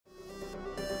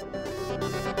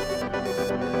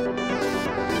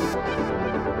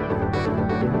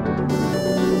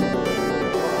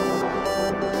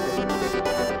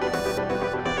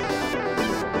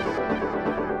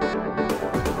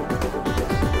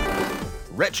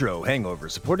Retro Hangover,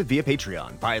 supported via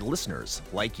Patreon by listeners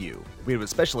like you. We would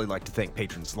especially like to thank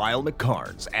patrons Lyle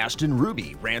McCarnes, Ashton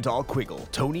Ruby, Randall Quiggle,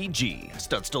 Tony G,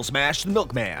 Studstill Smash the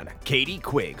Milkman, Katie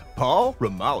Quigg, Paul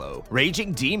Romalo,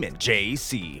 Raging Demon,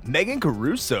 JC, Megan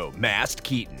Caruso, Mast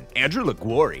Keaton, Andrew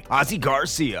LaGuori, Ozzy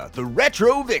Garcia, The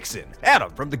Retro Vixen,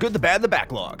 Adam from The Good, the Bad, the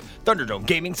Backlog, Thunderdome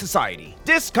Gaming Society,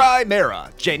 Diskai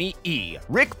Mara, Jenny E,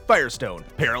 Rick Firestone,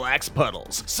 Parallax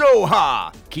Puddles,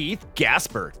 Soha, Keith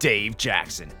Gasper, Dave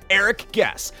Jackson, Eric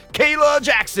Guess, Kayla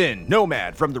Jackson,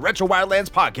 Nomad from the Retro Wildlands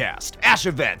podcast, Ash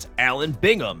Event, Alan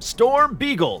Bingham, Storm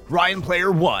Beagle, Ryan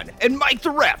Player 1, and Mike the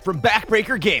Rep from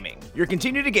Backbreaker Gaming. Your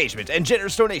continued engagement and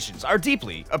generous donations are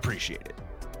deeply appreciated.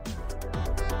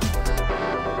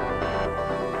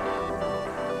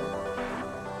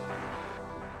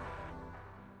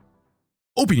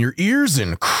 Open your ears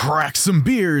and crack some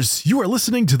beers. You are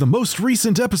listening to the most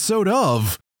recent episode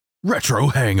of Retro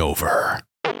Hangover.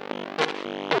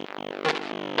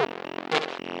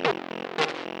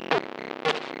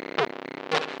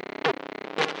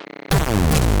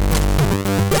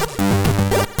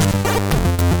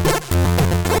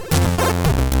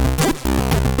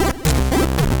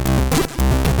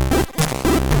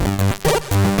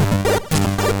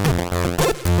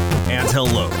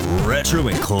 Retro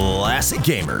and classic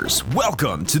gamers,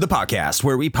 welcome to the podcast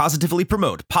where we positively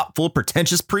promote Popful,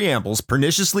 pretentious preambles,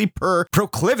 perniciously per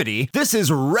proclivity. This is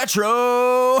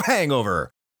Retro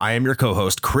Hangover. I am your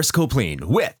co-host, Chris Copleen,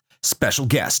 with special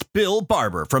guest Bill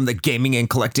Barber from the Gaming and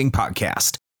Collecting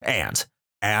podcast. And,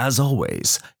 as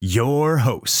always, your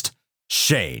host,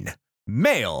 Shane,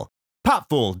 male,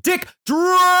 Popful, Dick Dragon!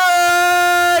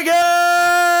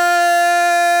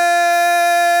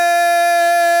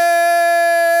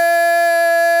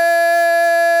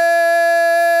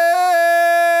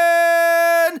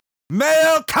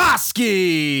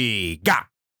 Melkoski!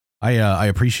 I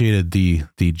appreciated the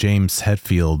James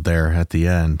Hetfield there at the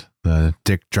end. The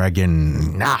Dick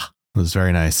Dragon. It was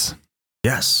very nice.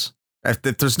 Yes. If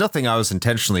there's nothing I was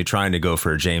intentionally trying to go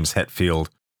for a James Hetfield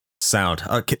sound.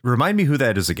 Remind me who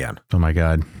that is again. Oh my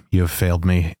God. You have failed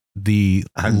me. The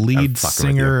lead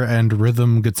singer and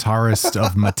rhythm guitarist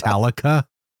of Metallica.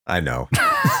 I know.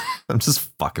 I'm just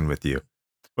fucking with you.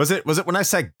 Was it when I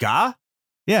said ga?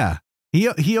 Yeah.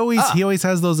 He always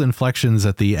has those inflections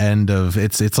at the end of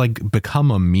it's like become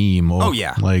a meme. Oh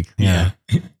yeah. Like, yeah.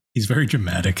 He's very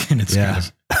dramatic and it's kind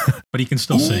of, but he can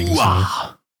still sing. So.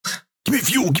 Give me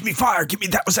fuel, give me fire, give me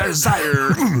that was our desire.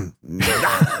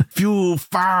 Fuel,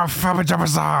 fire,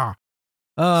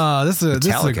 this is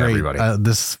a great,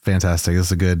 this is fantastic. This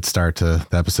is a good start to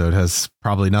the episode. Has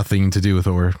probably nothing to do with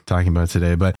what we're talking about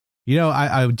today, but you know,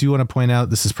 I do want to point out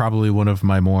this is probably one of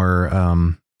my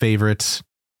more favorite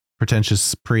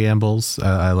pretentious preambles.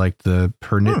 I like the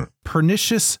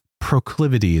Pernicious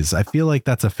Proclivities. I feel like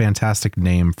that's a fantastic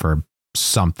name for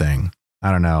something.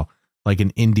 I don't know, like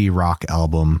an indie rock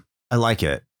album. I like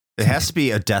it. It has to be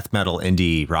a death metal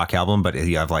indie rock album, but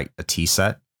you have like a tea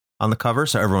set on the cover,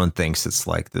 so everyone thinks it's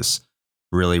like this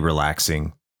really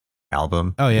relaxing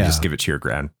album. Oh yeah, you just give it to your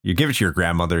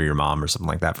grandmother or your mom or something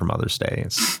like that for Mother's Day.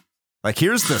 It's like,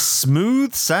 here's the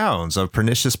smooth sounds of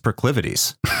Pernicious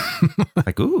Proclivities.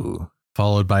 Like, ooh.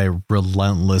 Followed by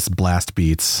relentless blast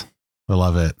beats. I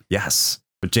love it. Yes.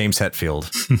 But James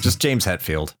Hetfield. Just James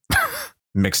Hetfield.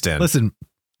 Mixed in. Listen,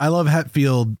 I love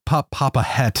Hetfield, Papa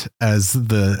Het, as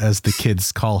the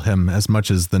kids call him, as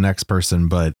much as the next person,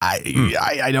 but I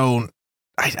don't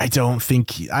think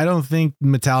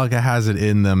Metallica has it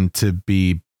in them to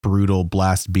be brutal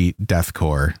blast beat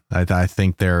deathcore. I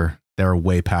think they're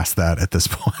way past that at this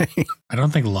point. I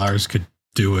don't think Lars could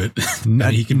do it.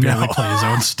 He can barely play his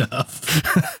own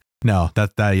stuff. No,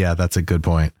 that's a good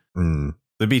point.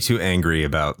 They'd be too angry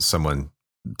about someone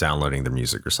downloading their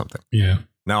music or something. Yeah.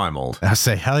 Now I'm old. I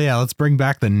say, hell yeah, let's bring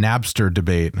back the Napster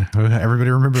debate.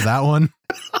 Everybody remember that one?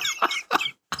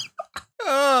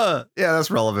 Yeah,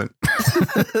 that's relevant.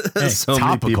 Hey, so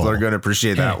many people are going to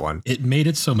appreciate that one. It made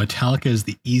it so Metallica is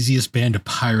the easiest band to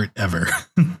pirate ever.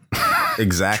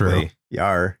 Exactly. True.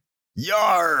 Yar.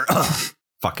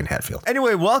 Fucking Hetfield.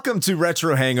 Anyway, welcome to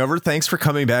Retro Hangover. Thanks for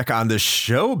coming back on the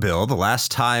show, Bill. The last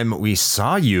time we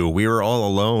saw you, we were all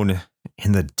alone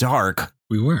in the dark.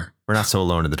 We were. We're not so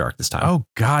alone in the dark this time. Oh,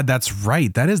 God, that's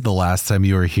right. That is the last time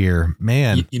you were here.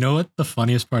 Man. You know what the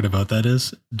funniest part about that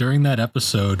is? During that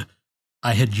episode,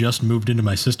 I had just moved into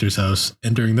my sister's house.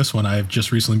 And during this one, I have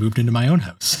just recently moved into my own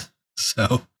house.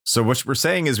 So what we're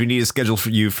saying is we need to schedule for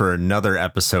you for another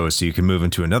episode so you can move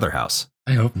into another house.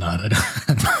 I hope not. I've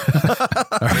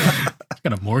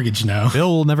got a mortgage now. Bill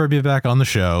will never be back on the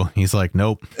show. He's like,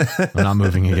 nope, I'm not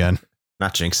moving again.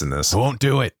 Not jinxing this. I won't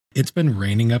do it. It's been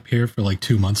raining up here for like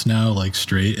 2 months now, like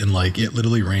straight, and like it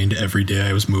literally rained every day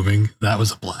I was moving. That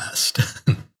was a blast.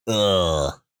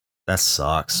 Ugh. That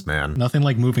sucks, man. Nothing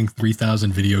like moving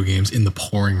 3,000 video games in the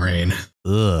pouring rain.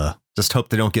 Ugh. Just hope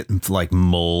they don't get like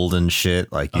mold and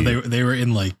shit. Like they were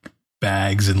in like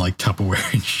bags and like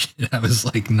Tupperware and shit. I was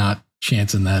like not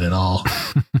chancing that at all.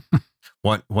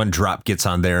 One drop gets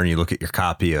on there and you look at your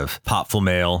copy of Popful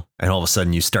Mail and all of a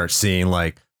sudden you start seeing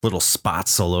like little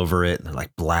spots all over it. And they're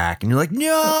like black and you're like,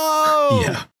 no.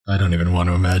 Yeah. I don't even want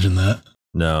to imagine that.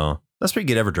 No. That's where you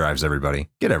get EverDrives, everybody.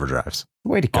 Get EverDrives.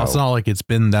 Way to go. It's not like it's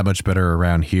been that much better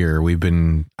around here. We've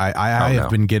been, I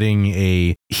have been getting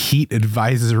a heat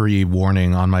advisory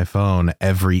warning on my phone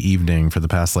every evening for the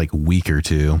past like week or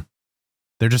two.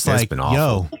 They're just like,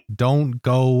 yo, don't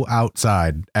go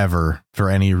outside ever for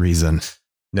any reason.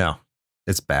 No,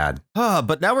 it's bad.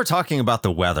 But now we're talking about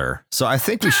the weather. So I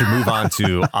think we should move on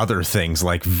to other things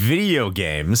like video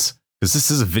games, because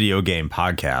this is a video game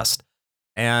podcast.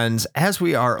 And as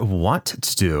we are wont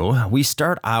to do, we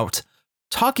start out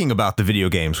talking about the video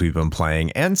games we've been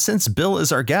playing. And since Bill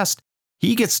is our guest,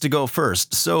 he gets to go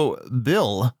first. So,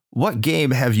 Bill, what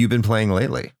game have you been playing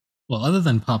lately? Well, other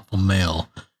than Popful Mail,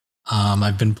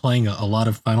 I've been playing a lot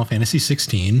of Final Fantasy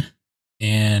 16,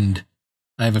 and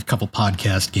I have a couple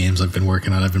podcast games I've been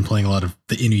working on. I've been playing a lot of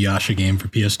the Inuyasha game for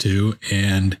PS2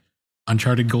 and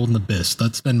Uncharted Golden Abyss.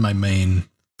 That's been my main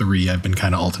 3 I've been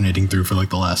kind of alternating through for like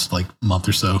the last like month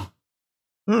or so.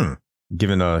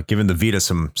 Giving the Vita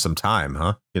some time,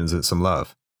 huh? Giving it some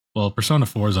love. Well, Persona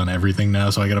 4 is on everything now,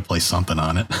 so I got to play something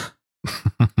on it.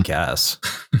 Guess.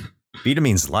 Vita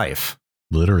means life.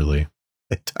 Literally.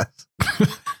 It does.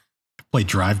 Play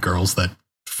Drive Girls, that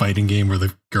fighting game where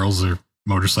the girls are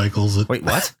motorcycles. Wait,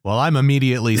 what? Well, I'm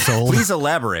immediately sold. Please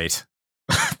elaborate.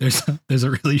 There's a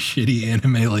really shitty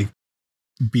anime like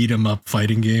beat 'em up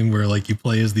fighting game where like you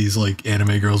play as these like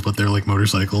anime girls, but they're like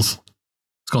motorcycles.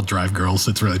 It's called Drive Girls.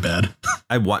 It's really bad.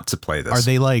 I want to play this. Are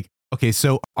they like, okay,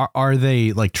 so are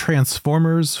they like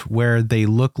Transformers where they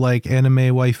look like anime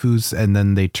waifus and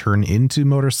then they turn into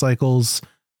motorcycles?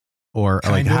 Or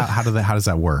like how does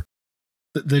that work?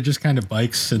 They're just kind of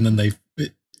bikes, and then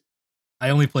I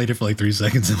only played it for like 3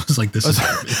 seconds and was like, this is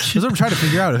garbage. That's what I'm trying to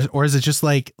figure out. Or is it just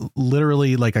like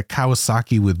literally like a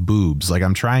Kawasaki with boobs? Like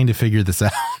I'm trying to figure this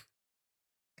out.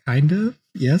 Kind of.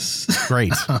 Yes.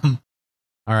 Great. All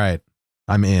right.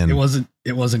 I'm in. It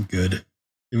wasn't good.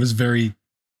 It was very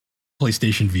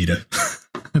PlayStation Vita.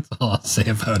 That's all I'll say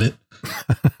about it.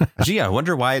 Gee, I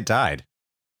wonder why it died.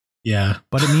 Yeah.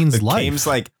 But it means the life. game's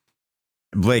like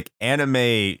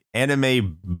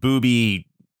anime booby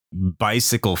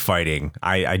bicycle fighting.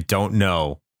 I don't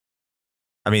know.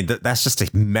 I mean, that's just a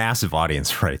massive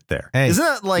audience right there. Hey. Isn't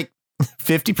that like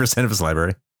 50% of his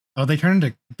library? Oh, they turn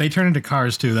into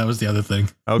cars too. That was the other thing.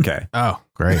 Okay. Oh,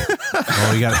 great.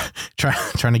 Well, we got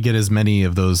trying to get as many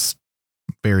of those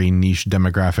very niche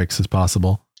demographics as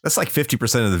possible. That's like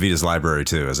 50% of the Vita's library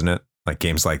too, isn't it? Like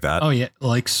games like that. Oh yeah.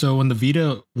 Like, so when the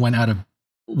Vita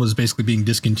was basically being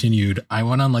discontinued, I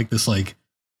went on like this like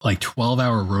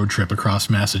 12-hour road trip across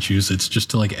Massachusetts just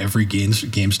to like every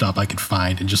GameStop I could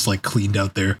find and just like cleaned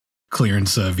out their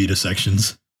clearance Vita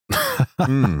sections.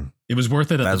 It was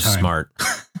worth it at the time. That's smart.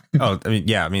 Oh,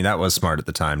 I mean, that was smart at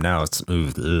the time. Now it's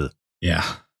ugh. Yeah.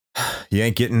 You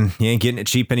ain't getting it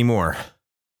cheap anymore.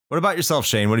 What about yourself,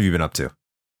 Shane? What have you been up to?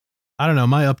 I don't know.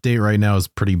 My update right now is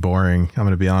pretty boring. I'm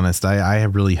going to be honest. I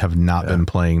really have not been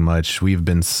playing much. We've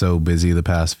been so busy the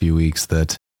past few weeks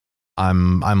that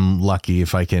I'm lucky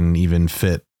if I can even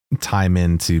fit time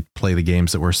in to play the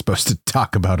games that we're supposed to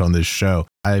talk about on this show.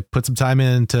 I put some time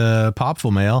into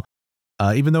Popful Mail.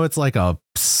 Even though it's like a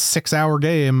 6-hour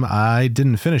game, I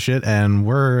didn't finish it, and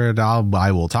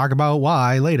I will talk about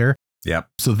why later. Yep.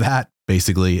 So that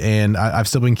basically, and I've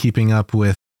still been keeping up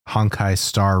with Honkai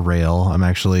Star Rail. I'm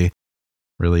actually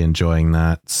really enjoying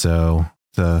that. So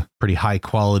the pretty high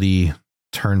quality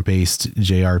turn-based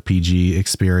JRPG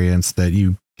experience that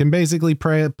you can basically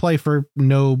play for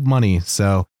no money.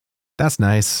 So that's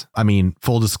nice. I mean,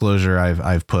 full disclosure,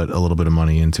 I've put a little bit of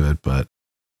money into it, but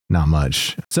not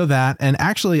much. So that, and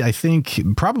actually, I think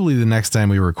probably the next time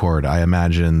we record, I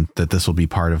imagine that this will be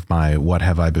part of my what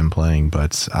have I been playing,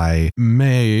 but I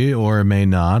may or may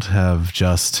not have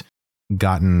just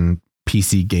gotten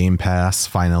PC Game Pass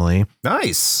finally.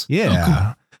 Nice. Yeah. Oh,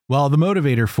 cool. Well, the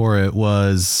motivator for it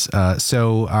was,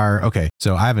 so I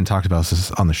haven't talked about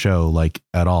this on the show like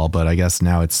at all, but I guess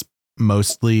now it's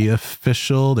mostly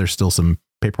official. There's still some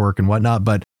paperwork and whatnot,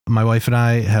 but my wife and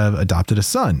I have adopted a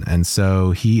son. And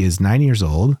so he is 9 years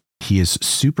old. He is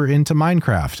super into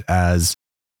Minecraft, as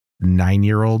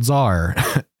 9-year-olds are.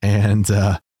 And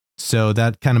So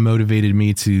that kind of motivated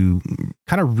me to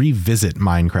kind of revisit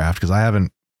Minecraft, because I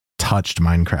haven't touched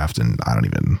Minecraft in, I don't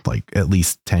even, like, at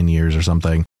least 10 years or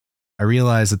something. I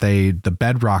realized that the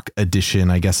Bedrock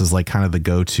edition, I guess, is like kind of the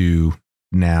go-to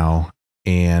now.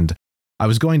 And I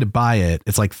was going to buy it.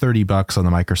 It's like $30 on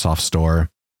the Microsoft Store.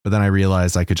 But then I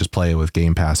realized I could just play it with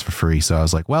Game Pass for free. So I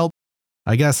was like, well,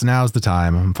 I guess now's the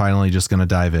time. I'm finally just going to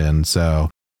dive in.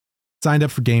 So signed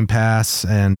up for Game Pass,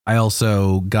 and I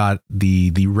also got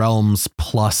the Realms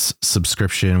Plus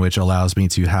subscription, which allows me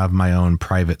to have my own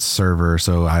private server.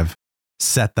 So I've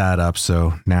set that up,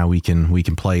 so now we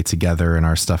can play together and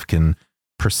our stuff can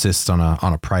persist on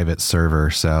a private server.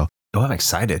 So I'm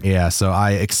excited. Yeah, so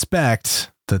I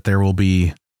expect that there will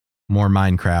be more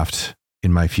Minecraft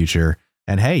in my future.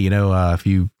 And hey, if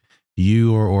you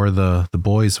or the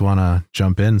boys want to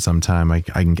jump in sometime, I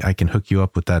can hook you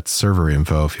up with that server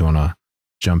info if you want to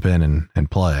jump in and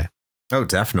play. Oh,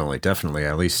 definitely.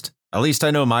 At least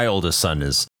I know my oldest son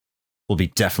will be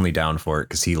definitely down for it,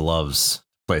 because he loves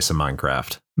play some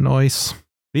Minecraft. Nice.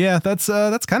 Yeah, that's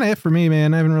kind of it for me,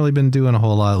 man. I haven't really been doing a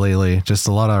whole lot lately. Just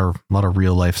a lot of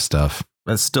real life stuff.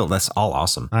 That's all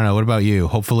awesome. I don't know. What about you?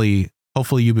 Hopefully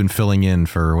you've been filling in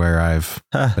for where I've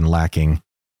been lacking.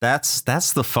 That's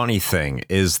the funny thing,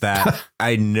 is that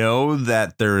I know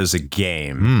that there is a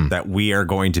game that we are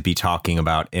going to be talking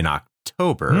about in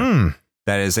October.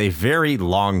 That is a very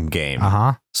long game.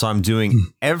 So I'm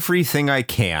doing everything I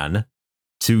can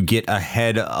to get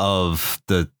ahead of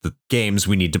the games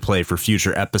we need to play for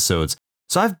future episodes.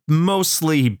 So I've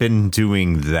mostly been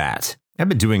doing that. I've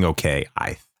been doing okay,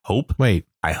 I hope. Wait,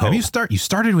 I hope. You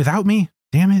started without me?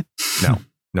 Damn it.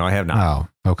 No, I have not.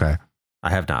 Oh, okay. I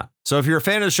have not. So if you're a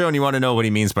fan of the show and you want to know what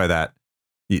he means by that,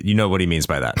 you know what he means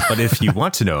by that. But if you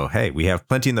want to know, hey, we have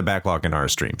plenty in the backlog in our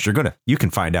streams. You can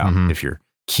find out if you're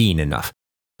keen enough.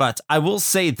 But I will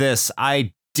say this,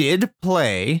 I did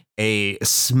play a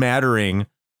smattering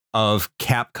of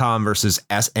Capcom versus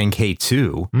SNK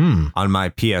 2 on my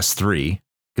PS3,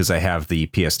 because I have the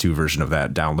PS2 version of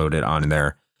that downloaded on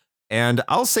there. And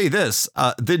I'll say this,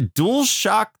 the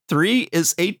DualShock 3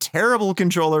 is a terrible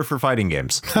controller for fighting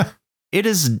games. It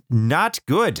is not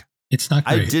good. It's not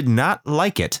great. I did not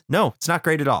like it. No, it's not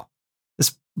great at all.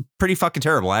 It's pretty fucking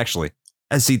terrible, actually.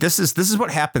 And see, this is what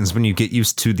happens when you get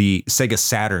used to the Sega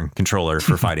Saturn controller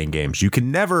for fighting games. You can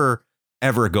never,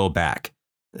 ever go back.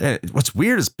 What's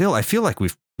weird is, Bill, I feel like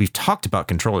we've talked about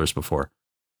controllers before.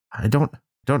 I don't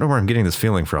know where I'm getting this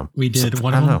feeling from. We did.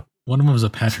 One of them was a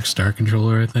Patrick Star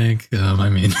controller, I think.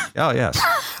 Oh, yes.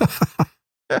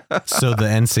 So the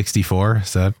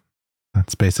N64,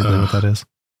 that's basically what that is.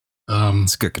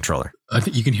 It's a good controller. I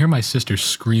think you can hear my sister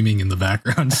screaming in the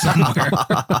background somewhere.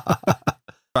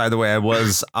 By the way, I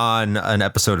was on an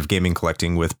episode of Gaming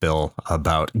Collecting with Bill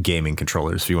about gaming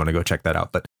controllers, if you want to go check that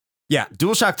out. But yeah,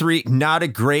 DualShock 3, not a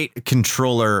great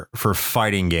controller for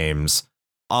fighting games.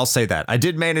 I'll say that. I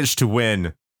did manage to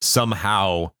win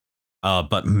somehow,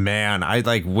 but man,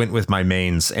 I went with my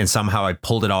mains and somehow I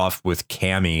pulled it off with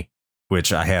Cammy,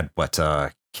 which I had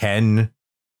Ken,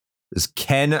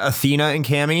 Athena, and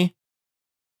Cammy.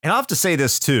 And I'll have to say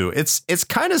this too. It's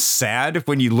kind of sad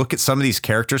when you look at some of these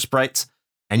character sprites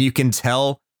and you can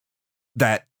tell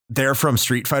that they're from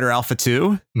Street Fighter Alpha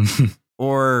 2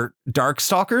 or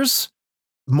Darkstalkers.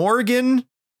 Morgan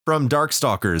from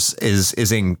Darkstalkers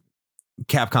is in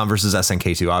Capcom versus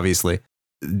SNK 2, obviously.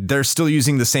 They're still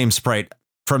using the same sprite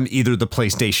from either the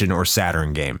PlayStation or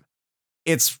Saturn game.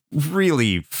 It's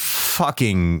really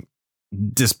fucking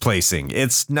displacing.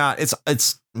 It's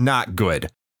not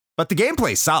good. But the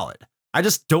gameplay's solid. I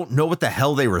just don't know what the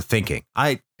hell they were thinking.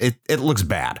 It looks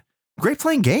bad. Great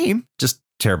playing game, just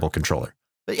terrible controller.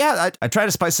 But yeah, I try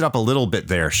to spice it up a little bit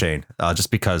there, Shane, just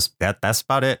because that's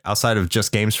about it outside of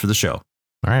just games for the show. All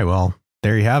right, well,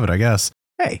 there you have it, I guess.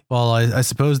 Hey. Well, I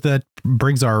suppose that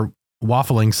brings our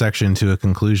waffling section to a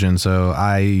conclusion. So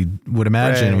I would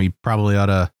imagine we probably ought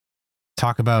to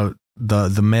talk about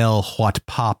the male what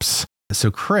pops. So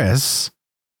Chris,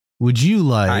 would you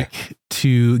like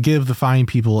to give the fine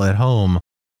people at home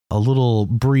a little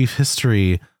brief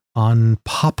history on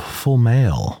Popful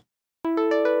Mail?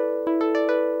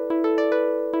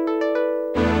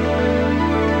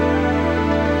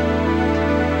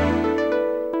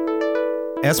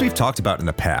 As we've talked about in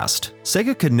the past,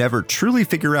 Sega could never truly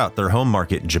figure out their home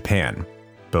market in Japan.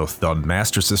 Both the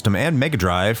Master System and Mega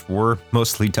Drive were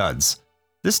mostly duds.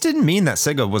 This didn't mean that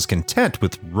Sega was content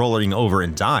with rolling over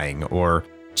and dying, or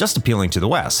just appealing to the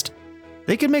West.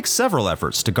 They could make several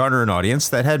efforts to garner an audience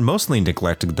that had mostly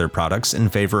neglected their products in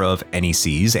favor of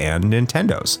NECs and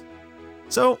Nintendos.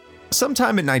 So,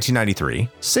 Sometime in 1993,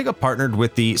 Sega partnered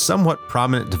with the somewhat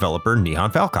prominent developer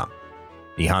Nihon Falcom.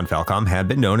 Nihon Falcom had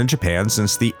been known in Japan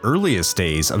since the earliest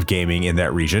days of gaming in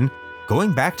that region,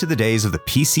 going back to the days of the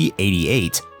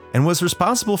PC-88, and was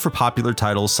responsible for popular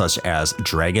titles such as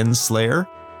Dragon Slayer,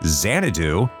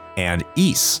 Xanadu, and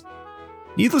Ys.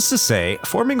 Needless to say,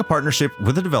 forming a partnership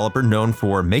with a developer known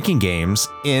for making games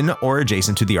in or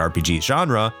adjacent to the RPG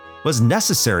genre was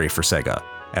necessary for Sega,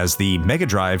 as the Mega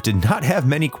Drive did not have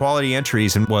many quality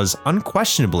entries and was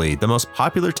unquestionably the most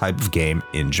popular type of game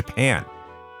in Japan.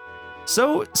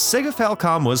 So, Sega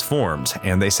Falcom was formed,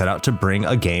 and they set out to bring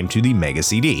a game to the Mega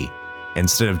CD.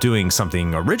 Instead of doing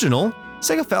something original,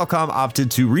 Sega Falcom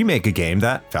opted to remake a game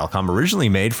that Falcom originally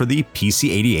made for the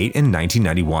PC-88 in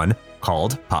 1991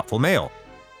 called Popful Mail,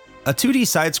 a 2D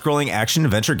side-scrolling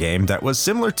action-adventure game that was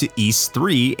similar to Ys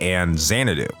 3 and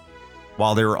Xanadu.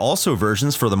 While there were also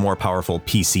versions for the more powerful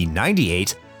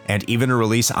PC-98 and even a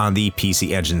release on the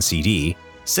PC Engine CD,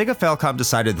 Sega Falcom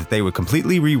decided that they would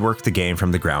completely rework the game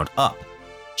from the ground up,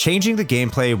 changing the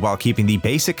gameplay while keeping the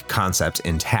basic concept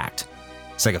intact.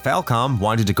 Sega Falcom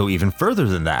wanted to go even further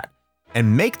than that,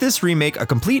 and make this remake a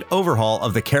complete overhaul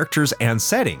of the characters and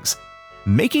settings,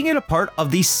 making it a part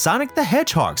of the Sonic the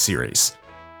Hedgehog series.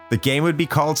 The game would be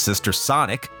called Sister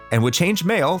Sonic, and would change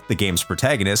Mail, the game's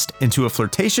protagonist, into a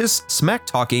flirtatious,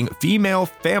 smack-talking female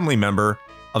family member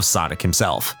of Sonic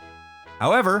himself.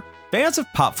 However, fans of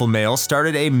Popful Mail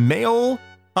started a mail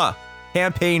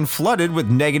campaign flooded with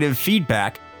negative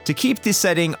feedback to keep the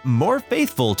setting more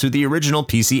faithful to the original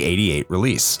PC-88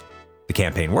 release. The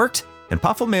campaign worked, and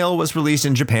Popful Mail was released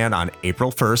in Japan on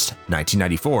April 1st,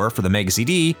 1994 for the Mega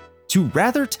CD to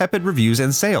rather tepid reviews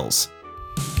and sales.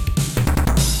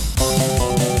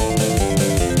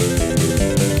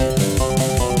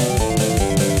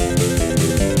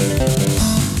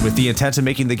 With the intent of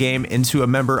making the game into a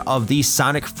member of the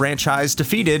Sonic franchise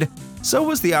defeated, so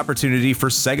was the opportunity for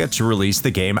Sega to release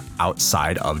the game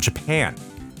outside of Japan.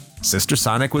 Sister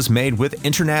Sonic was made with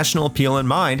international appeal in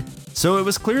mind, so it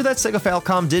was clear that Sega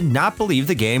Falcom did not believe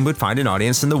the game would find an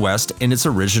audience in the West in its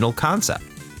original concept.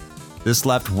 This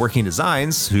left Working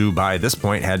Designs, who by this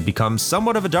point had become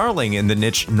somewhat of a darling in the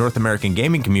niche North American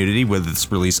gaming community with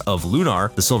its release of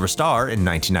Lunar: The Silver Star in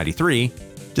 1993,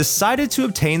 decided to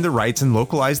obtain the rights and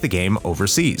localize the game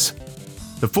overseas.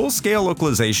 The full-scale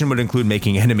localization would include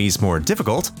making enemies more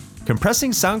difficult,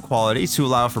 compressing sound quality to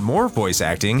allow for more voice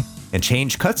acting, and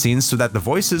change cutscenes so that the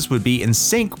voices would be in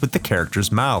sync with the characters'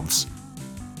 mouths.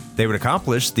 They would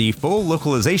accomplish the full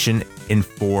localization in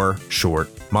 4 short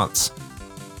months.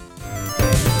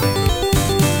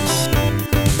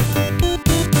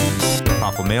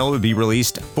 Popful Mail would be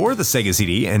released for the Sega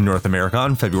CD in North America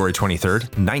on February 23rd,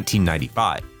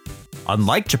 1995.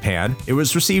 Unlike Japan, it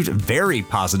was received very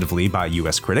positively by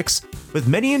US critics, with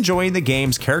many enjoying the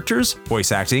game's characters,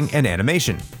 voice acting, and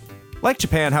animation. Like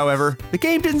Japan, however, the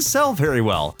game didn't sell very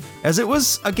well, as it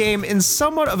was a game in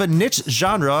somewhat of a niche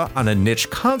genre on a niche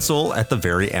console at the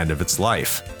very end of its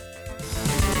life.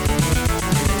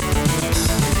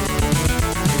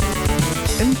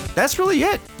 And that's really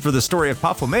it for the story of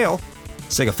Popful Mail.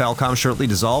 Sega Falcom shortly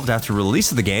dissolved after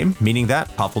release of the game, meaning that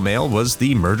Popful Mail was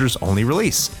the merger's only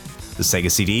release. The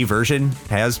Sega CD version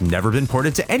has never been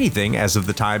ported to anything as of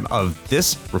the time of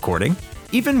this recording,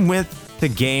 even with the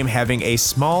game having a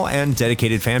small and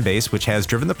dedicated fan base, which has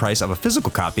driven the price of a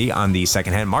physical copy on the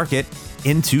secondhand market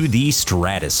into the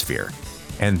stratosphere.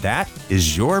 And that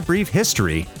is your brief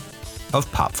history of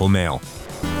Popful Mail.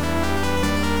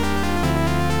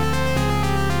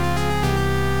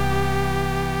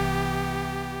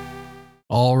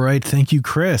 All right. Thank you,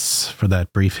 Chris, for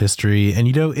that brief history. And,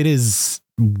 it is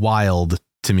wild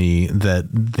to me that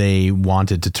they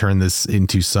wanted to turn this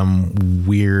into some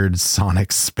weird Sonic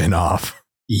spinoff.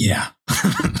 Yeah.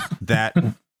 That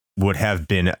would have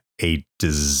been a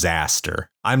disaster.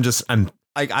 I've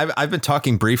been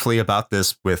talking briefly about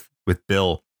this with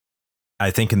Bill,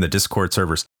 I think in the Discord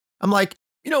servers. I'm like,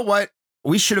 you know what?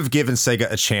 We should have given Sega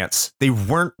a chance. They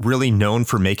weren't really known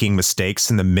for making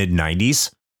mistakes in the mid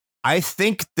 90s. I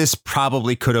think this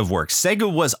probably could have worked.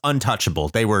 Sega was untouchable.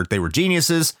 They were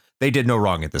geniuses. They did no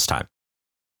wrong at this time.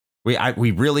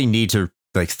 We really need to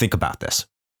think about this.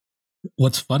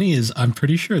 What's funny is I'm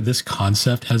pretty sure this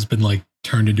concept has been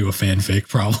turned into a fanfic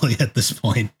probably at this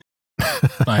point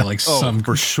by some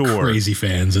for sure crazy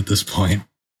fans at this point.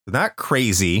 They're not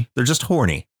crazy. They're just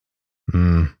horny.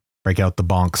 Break out the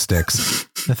bonk sticks.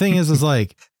 The thing is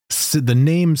the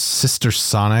name Sister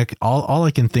Sonic, all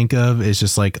I can think of is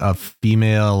just a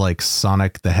female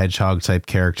Sonic the Hedgehog type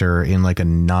character in a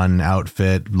nun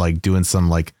outfit, doing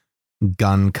some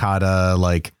gun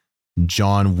kata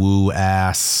John Woo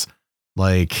ass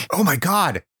Like, oh my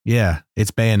God. Yeah,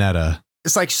 it's Bayonetta.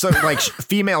 It's like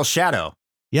female Shadow.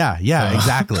 Yeah,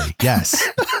 exactly. Yes.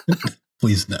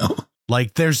 Please no.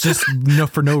 Like there's just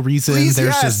for no reason. Please,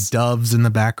 there's yes. just doves in the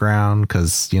background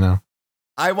because,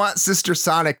 I want Sister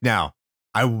Sonic now.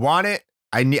 I want it.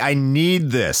 I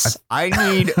need this. I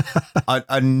need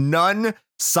a nun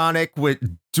Sonic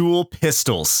with dual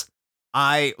pistols.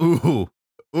 Ooh.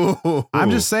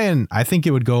 I'm just saying, I think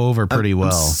it would go over pretty well.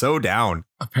 I'm so down.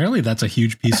 Apparently that's a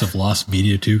huge piece of lost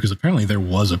media too, because apparently there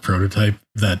was a prototype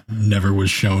that never was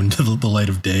shown to the light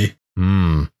of day.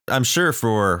 I'm sure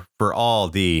for all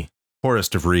the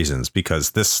poorest of reasons,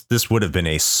 because this would have been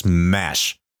a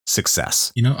smash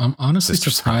success. I'm honestly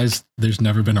surprised there's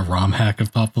never been a ROM hack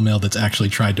of Popful Mail that's actually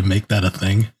tried to make that a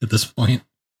thing at this point.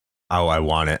 Oh, I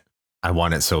want it. I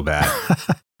want it so bad.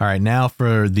 All right, now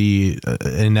for the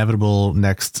inevitable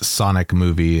next Sonic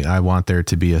movie, I want there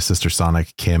to be a Sister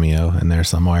Sonic cameo in there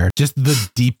somewhere. Just the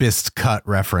deepest cut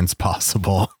reference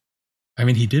possible. I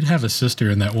mean, he did have a sister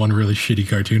in that one really shitty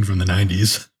cartoon from the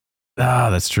 90s.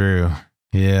 Ah, that's true.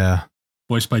 Yeah.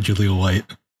 Voiced by Jaleel White.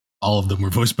 All of them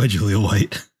were voiced by Jaleel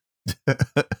White.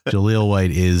 Jaleel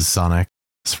White is Sonic,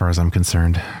 as far as I'm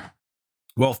concerned.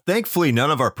 Well, thankfully, none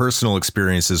of our personal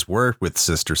experiences were with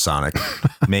Sister Sonic.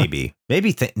 Maybe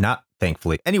not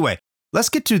thankfully. Anyway, let's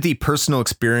get to the personal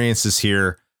experiences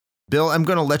here. Bill, I'm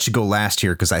going to let you go last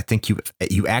here because I think you've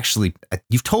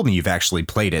told me you've actually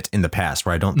played it in the past,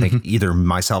 where I don't think either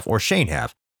myself or Shane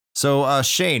have. So,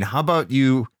 Shane, how about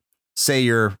you say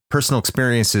your personal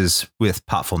experiences with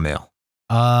Popful Mail?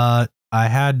 I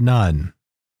had none.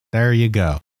 There you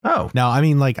go. Oh, now, I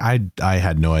mean, like I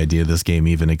had no idea this game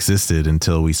even existed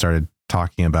until we started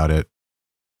talking about it.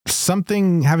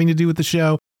 Something having to do with the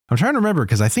show. I'm trying to remember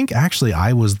because I think actually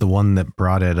I was the one that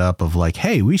brought it up of like,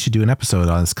 hey, we should do an episode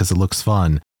on this because it looks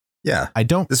fun. Yeah.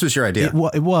 This was your idea.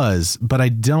 It was, but I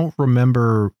don't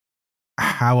remember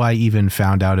how I even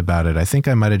found out about it. I think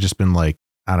I might have just been like,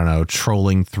 I don't know,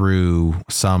 trolling through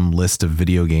some list of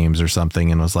video games or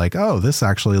something and was like, oh, this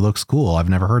actually looks cool. I've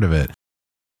never heard of it.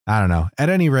 I don't know. At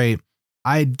any rate,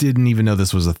 I didn't even know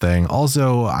this was a thing.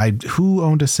 Also, who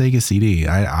owned a Sega CD?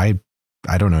 I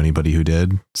don't know anybody who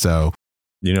did. So,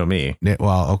 you know me.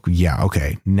 Well, yeah,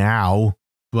 okay. Now,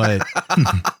 but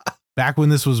back when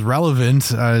this was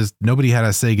relevant, nobody had a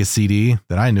Sega CD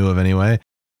that I knew of anyway.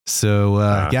 So,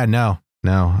 no,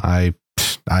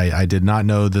 I did not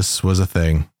know this was a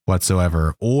thing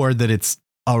whatsoever, or that it's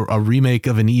a remake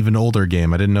of an even older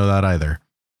game. I didn't know that either.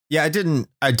 Yeah,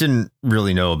 I didn't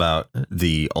really know about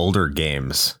the older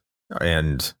games.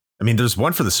 And I mean, there's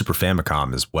one for the Super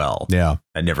Famicom as well. Yeah.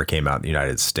 That never came out in the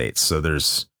United States. So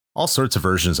there's all sorts of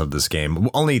versions of this game.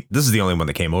 This is the only one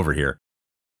that came over here.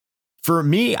 For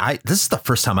me, this is the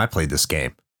first time I played this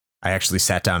game. I actually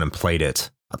sat down and played it.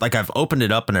 Like I've opened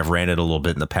it up and I've ran it a little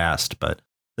bit in the past, but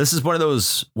this is one of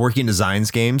those working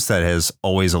designs games that has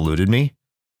always eluded me.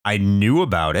 I knew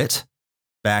about it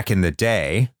back in the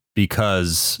day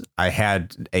because I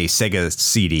had a Sega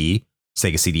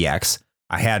CDX.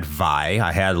 I had Vi,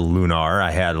 I had Lunar,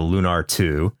 I had Lunar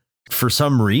 2. For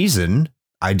some reason,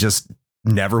 I just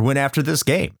never went after this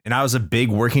game. And I was a big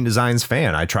Working Designs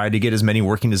fan. I tried to get as many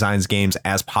Working Designs games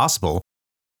as possible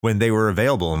when they were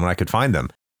available and when I could find them.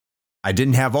 I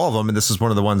didn't have all of them, and this is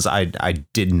one of the ones I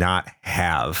did not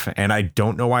have. And I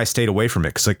don't know why I stayed away from it,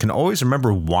 because I can always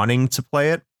remember wanting to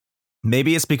play it.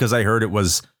 Maybe it's because I heard it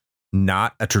was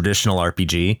not a traditional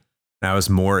RPG. And I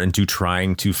was more into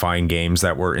trying to find games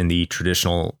that were in the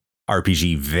traditional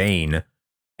RPG vein.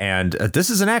 And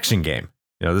this is an action game.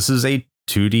 This is a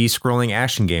 2D scrolling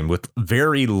action game with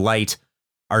very light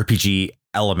RPG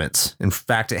elements. In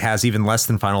fact, it has even less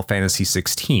than Final Fantasy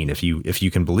 16, if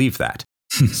you can believe that.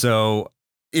 So,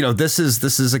 this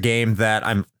is a game that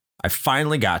I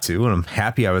finally got to, and I'm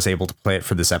happy I was able to play it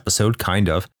for this episode, kind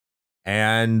of.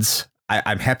 And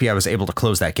I'm happy I was able to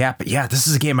close that gap. But yeah, this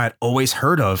is a game I'd always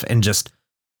heard of, and just,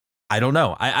 I don't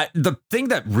know. The thing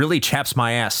that really chaps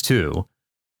my ass too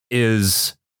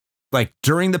is like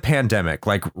during the pandemic,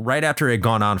 like right after it had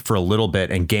gone on for a little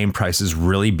bit and game prices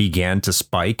really began to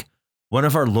spike, one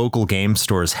of our local game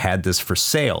stores had this for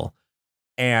sale,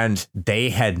 and they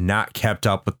had not kept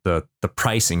up with the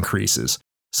price increases.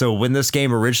 So when this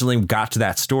game originally got to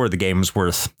that store, the game was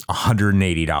worth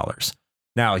 $180.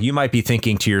 Now, you might be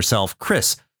thinking to yourself,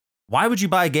 Chris, why would you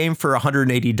buy a game for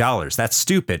 $180? That's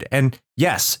stupid. And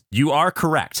yes, you are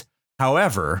correct.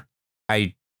 However,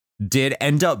 I did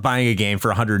end up buying a game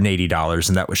for $180,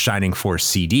 and that was Shining Force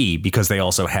CD, because they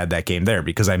also had that game there,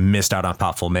 because I missed out on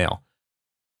Popful Mail.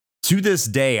 To this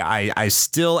day, I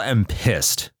still am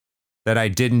pissed that I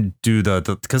didn't do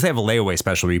because they have a layaway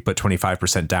special where you put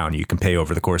 25% down. You can pay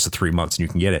over the course of 3 months and you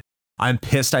can get it. I'm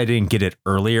pissed I didn't get it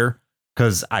earlier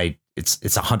because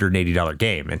it's a $180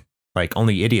 game and like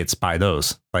only idiots buy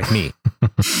those like me.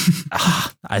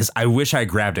 I wish I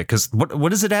grabbed it because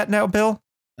what is it at now, Bill?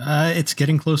 It's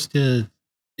getting close to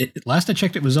it. Last I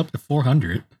checked, it was up to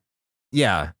 400.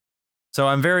 Yeah. So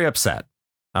I'm very upset.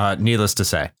 Needless to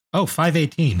say. Oh,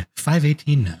 518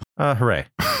 now. Hooray.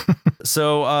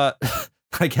 So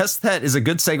I guess that is a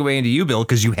good segue into you, Bill,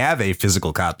 because you have a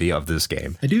physical copy of this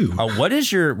game. I do. What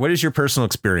is your personal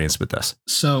experience with this?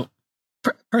 So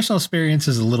personal experience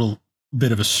is a little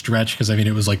bit of a stretch because I mean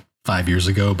it was like 5 years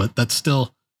ago, but that's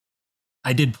still,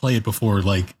 I did play it before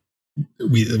like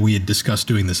we had discussed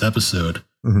doing this episode.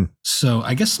 Mm-hmm. So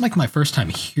I guess like my first time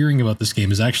hearing about this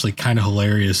game is actually kind of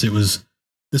hilarious.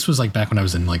 This was like back when I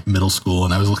was in like middle school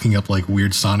and I was looking up like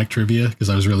weird Sonic trivia because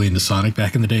I was really into Sonic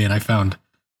back in the day, and I found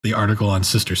the article on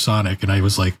Sister Sonic and I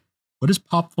was like, what is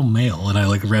Popful Mail? And I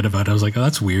like read about it. I was like, oh,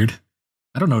 that's weird.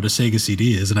 I don't know what a Sega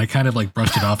CD is. And I kind of like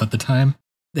brushed it off at the time.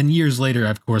 Then years later,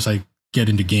 of course, I get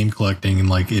into game collecting and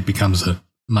like it becomes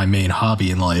my main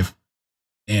hobby in life.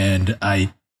 And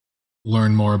I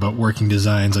learn more about working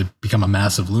designs. I become a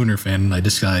massive Lunar fan and I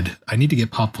decide I need to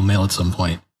get Popful Mail at some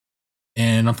point.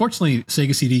 And unfortunately,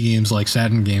 Sega CD games like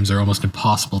Saturn games are almost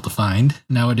impossible to find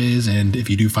nowadays. And if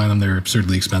you do find them, they're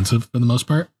absurdly expensive for the most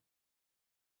part.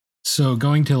 So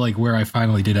going to like where I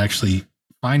finally did actually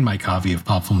find my copy of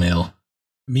Popful Mail,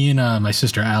 me and my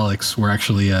sister Alex were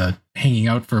actually hanging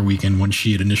out for a weekend when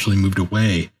she had initially moved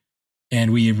away.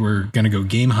 And we were going to go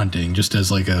game hunting just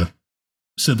as like a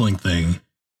sibling thing.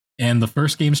 And the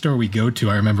first game store we go to,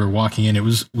 I remember walking in,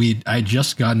 I had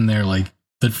just gotten there like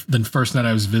the first night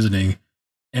I was visiting,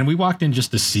 and we walked in just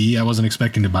to see. I wasn't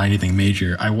expecting to buy anything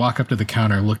major. I walk up to the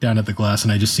counter, look down at the glass,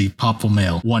 and I just see Popful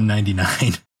Mail,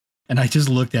 $1.99. And I just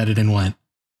looked at it and went,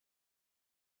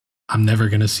 I'm never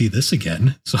going to see this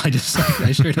again. So I just,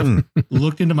 I straight up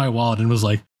looked into my wallet and was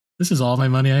like, this is all my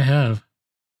money I have.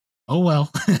 Oh,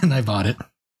 well. And I bought it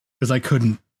because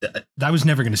I was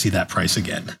never going to see that price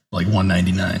again, like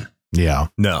 $1.99. Yeah.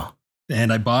 No.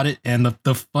 And I bought it. And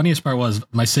the funniest part was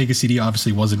my Sega CD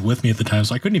obviously wasn't with me at the time,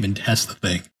 so I couldn't even test the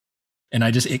thing. And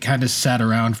it kind of sat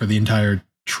around for the entire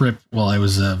trip while I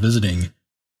was visiting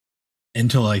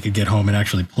until I could get home and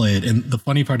actually play it. And the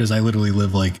funny part is I literally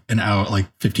live like an hour, like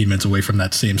 15 minutes away from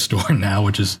that same store now,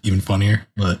 which is even funnier.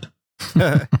 But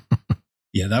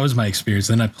yeah, that was my experience.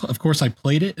 Then of course I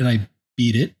played it and I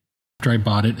beat it after I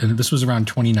bought it. And this was around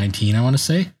 2019, I want to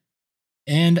say.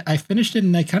 And I finished it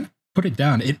and I kind of put it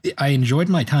down. I enjoyed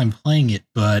my time playing it,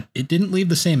 but it didn't leave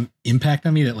the same impact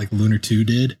on me that like Lunar 2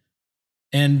 did.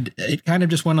 And it kind of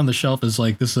just went on the shelf as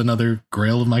like, this is another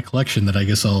grail of my collection that I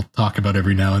guess I'll talk about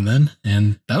every now and then.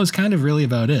 And that was kind of really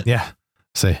about it. Yeah.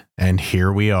 And here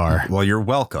we are. Well, you're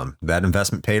welcome. That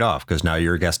investment paid off because now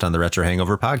you're a guest on the Retro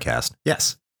Hangover podcast.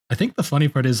 Yes. I think the funny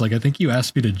part is like, I think you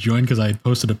asked me to join because I had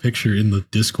posted a picture in the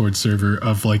Discord server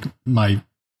of like my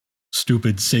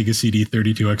stupid Sega CD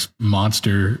 32X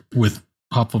monster with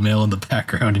Popful Mail in the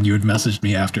background. And you had messaged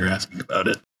me after asking about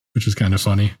it, which was kind of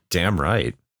funny. Damn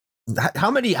right.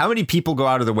 How many people go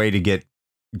out of the way to get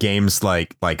games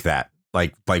like that,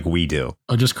 like we do?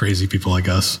 Oh, just crazy people like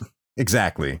us.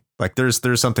 Exactly. Like there's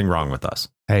something wrong with us.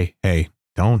 Hey,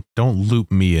 don't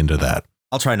loop me into that.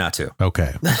 I'll try not to.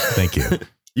 Okay. Thank you.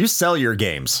 You sell your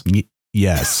games.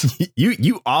 Yes.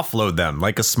 You offload them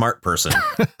like a smart person.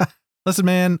 Listen,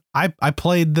 man, I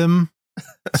played them.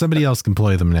 Somebody else can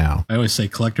play them now. I always say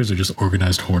collectors are just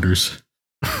organized hoarders.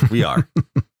 We are.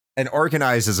 And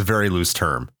organized is a very loose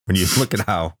term when you look at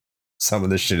how some of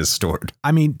this shit is stored.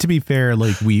 I mean, to be fair,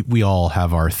 like we all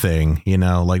have our thing, you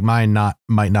know, like mine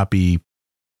might not be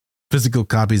physical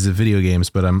copies of video games,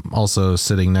 but I'm also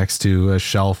sitting next to a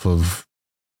shelf of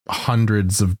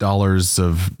hundreds of dollars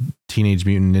of Teenage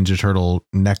Mutant Ninja Turtle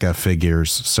NECA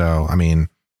figures. So, I mean,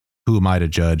 who am I to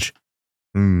judge?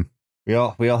 We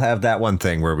all have that one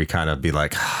thing where we kind of be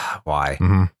like, why?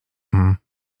 Mm-hmm. Mm-hmm.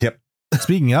 Yep.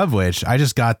 Speaking of which, I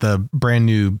just got the brand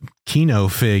new Kino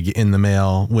fig in the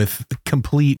mail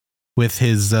complete with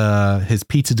his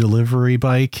pizza delivery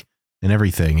bike and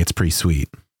everything. It's pretty sweet.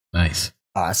 Nice.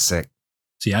 Sick.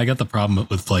 See, I got the problem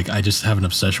with like, I just have an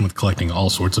obsession with collecting all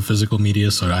sorts of physical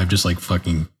media. So I've just like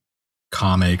fucking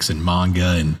comics and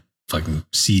manga and fucking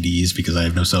CDs because I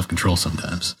have no self-control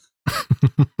sometimes.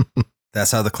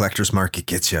 That's how the collector's market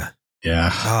gets you.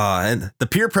 Yeah. And the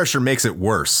peer pressure makes it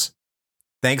worse.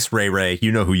 Thanks, Ray.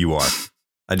 You know who you are.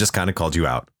 I just kind of called you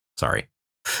out. Sorry.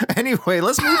 Anyway,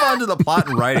 let's move on to the plot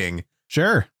and writing.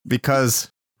 Sure.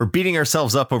 Because we're beating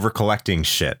ourselves up over collecting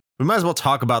shit. We might as well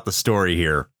talk about the story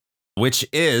here. which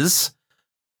is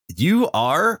you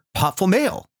are Popful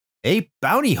Male, a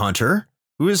bounty hunter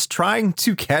who is trying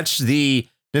to catch the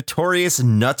notorious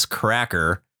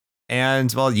Nutcracker.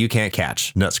 And, well, you can't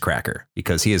catch Nutcracker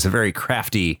because he is a very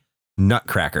crafty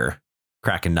nutcracker,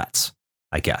 cracking nuts,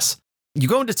 I guess. You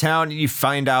go into town and you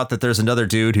find out that there's another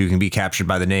dude who can be captured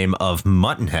by the name of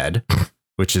Muttonhead,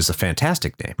 which is a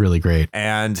fantastic name. Really great.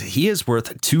 And he is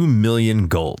worth 2 million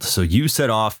gold. So you set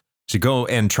off to go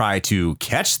and try to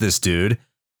catch this dude,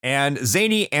 and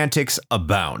zany antics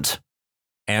abound.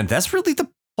 And that's really the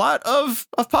plot of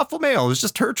Popful Male. It's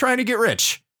just her trying to get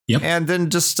rich. Yep. And then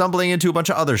just stumbling into a bunch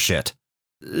of other shit.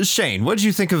 Shane, what did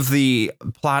you think of the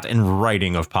plot and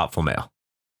writing of Popful Male?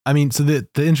 I mean, so the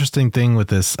interesting thing with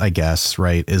this, I guess,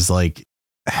 right, is like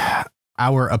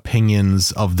our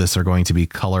opinions of this are going to be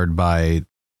colored by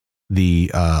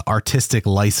the artistic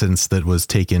license that was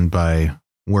taken by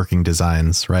Working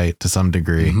Designs, right, to some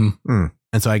degree. Mm-hmm.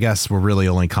 And so I guess we're really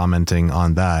only commenting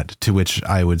on that, to which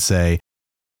I would say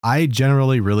I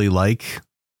generally really like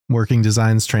Working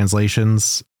Designs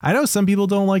translations. I know some people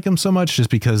don't like them so much just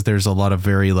because there's a lot of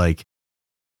very like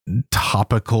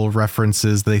topical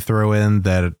references they throw in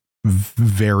that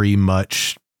very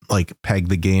much like peg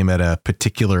the game at a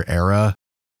particular era,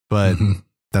 but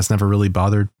that's never really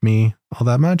bothered me all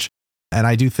that much. And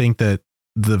I do think that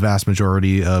the vast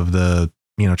majority of the,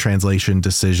 translation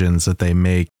decisions that they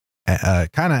make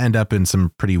kind of end up in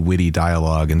some pretty witty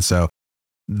dialogue. And so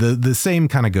the same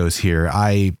kind of goes here.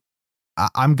 I'm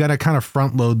going to kind of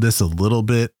front load this a little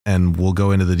bit and we'll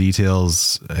go into the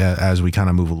details as we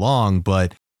kind of move along.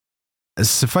 But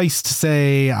suffice to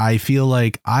say, I feel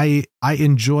like I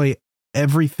enjoy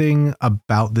everything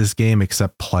about this game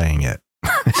except playing it,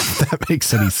 if that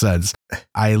makes any sense.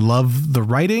 I love the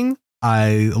writing.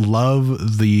 I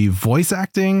love the voice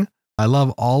acting. I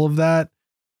love all of that.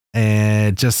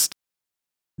 And just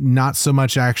not so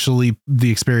much actually the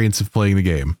experience of playing the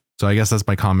game. So I guess that's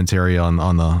my commentary on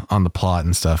the plot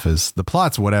and stuff. Is the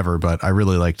plot's whatever, but I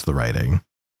really liked the writing.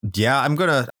 Yeah, I'm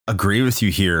gonna agree with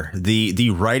you here. The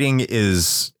writing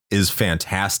is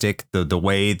fantastic. The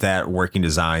way that Working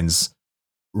Designs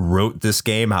wrote this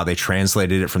game, how they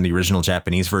translated it from the original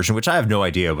Japanese version, which I have no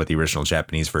idea what the original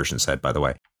Japanese version said, by the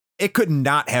way. It could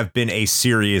not have been a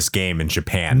serious game in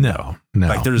Japan. No.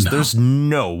 Like there's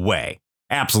no way.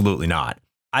 Absolutely not.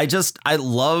 I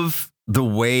love the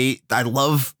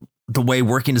way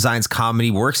Working Designs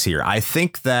comedy works here. I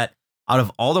think that out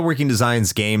of all the Working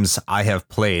Designs games I have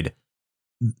played,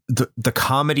 the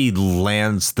comedy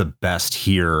lands the best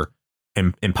here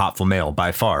in Popful Male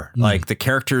by far. Like the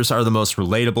characters are the most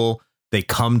relatable. They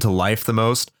come to life the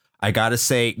most. I gotta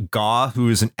say, Gaw, who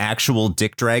is an actual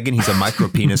dick dragon, he's a micro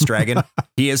penis dragon.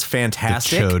 He is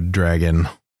fantastic. The chode dragon.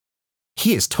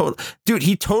 He is dude.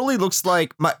 He totally looks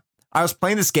like I was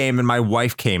playing this game and my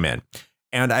wife came in.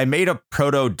 And I made a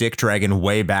proto dick dragon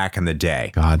way back in the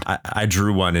day. God, I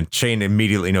drew one, and Shane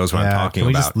immediately knows what I'm talking about. Can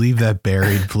we just leave that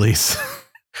buried, please?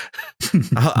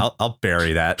 I'll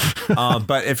bury that.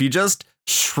 But if you just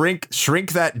shrink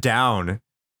that down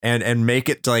and make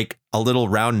it like a little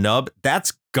round nub,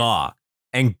 that's Gaw,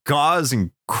 and Gaw is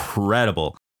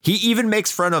incredible. He even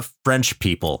makes fun of French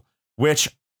people, which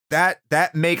that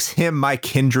makes him my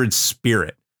kindred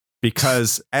spirit,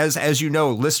 because as you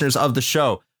know, listeners of the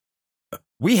show.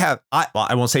 I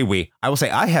won't say we. I will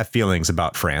say I have feelings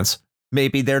about France.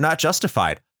 Maybe they're not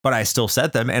justified, but I still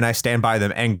said them and I stand by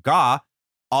them. And Gaw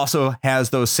also has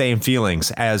those same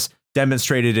feelings as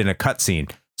demonstrated in a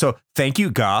cutscene. So thank you,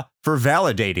 Gaw, for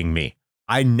validating me.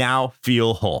 I now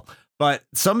feel whole. But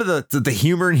some of the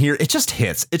humor in here, it just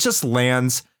hits. It just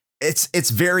lands. It's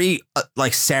very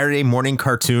like Saturday morning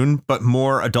cartoon, but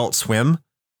more Adult Swim.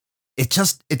 It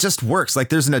just works. Like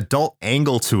there's an adult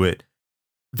angle to it.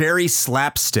 Very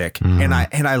slapstick, and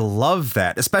I love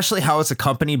that, especially how it's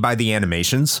accompanied by the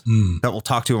animations that we'll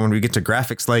talk to when we get to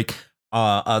graphics. Like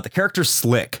the character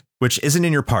Slick, which isn't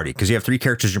in your party because you have 3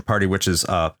 characters in your party, which is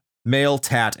Male,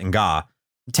 Tat, and Gaw.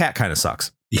 Tat kind of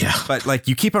sucks, but like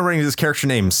you keep on running this character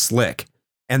named Slick,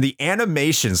 and the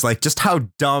animations, like just how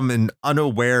dumb and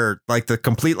unaware, like the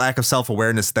complete lack of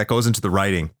self-awareness that goes into the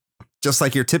writing, just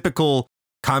like your typical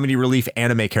comedy relief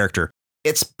anime character.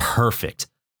 It's perfect.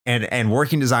 And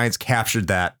Working Designs captured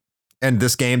that. And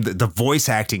this game, the voice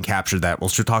acting captured that. We'll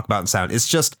sure talk about in sound.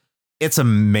 It's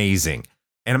amazing.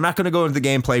 And I'm not going to go into the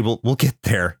gameplay. We'll get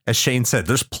there. As Shane said,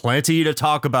 there's plenty to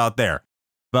talk about there.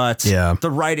 But the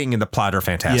writing and the plot are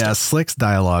fantastic. Yeah, Slick's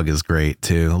dialogue is great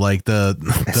too. Like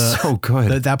it's so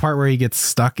good. That part where he gets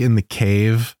stuck in the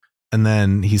cave and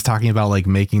then he's talking about like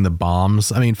making the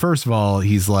bombs. I mean, first of all,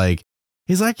 he's like,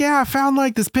 He's like, yeah, I found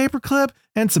like this paperclip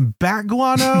and some bat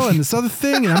guano and this other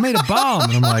thing, and I made a bomb.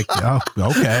 And I'm like, oh,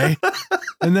 okay.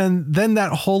 And then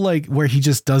that whole like where he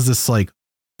just does this like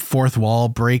fourth wall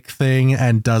break thing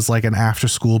and does like an after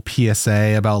school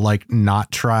PSA about like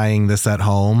not trying this at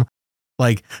home.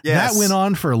 Like that went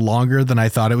on for longer than I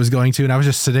thought it was going to. And I was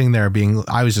just sitting there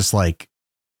I was just like,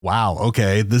 wow,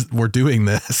 okay, we're doing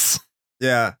this.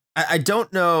 Yeah. I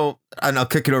don't know, and I'll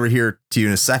kick it over here to you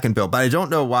in a second, Bill, but I don't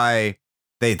know why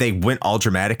they went all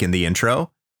dramatic in the intro.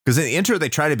 Because in the intro, they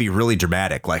try to be really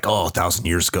dramatic, like, 1,000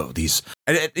 years ago,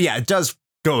 it does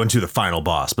go into the final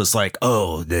boss, but it's like,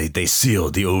 they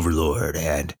sealed the Overlord,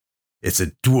 and it's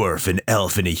a dwarf, an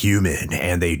elf, and a human,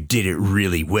 and they did it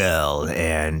really well,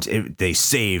 and they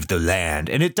saved the land.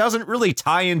 And it doesn't really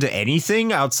tie into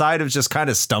anything outside of just kind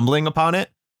of stumbling upon it,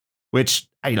 which,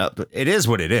 it is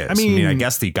what it is. I mean, I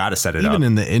guess they got to set it up. Even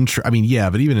in the intro,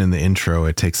 but even in the intro,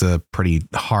 it takes a pretty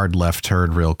hard left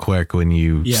turn real quick when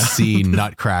you see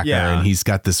Nutcracker and he's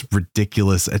got this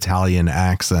ridiculous Italian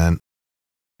accent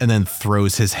and then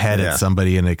throws his head at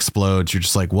somebody and explodes. You're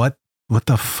just like, what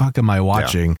the fuck am I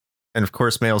watching? Yeah. And of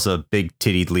course, Mail's a big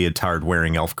tittied leotard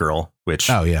wearing elf girl,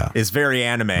 which is very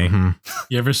anime. Mm-hmm.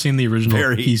 You ever seen the original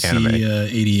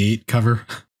PC 88 cover?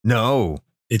 No.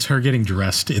 It's her getting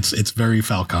dressed. It's very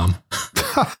Falcom.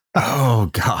 Oh,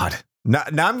 God. Now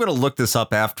I'm going to look this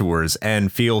up afterwards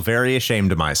and feel very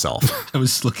ashamed of myself. I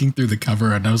was looking through the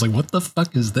cover and I was like, what the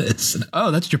fuck is this? And,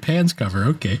 that's Japan's cover.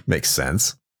 Okay. Makes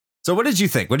sense. So what did you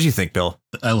think? What did you think, Bill?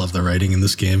 I love the writing in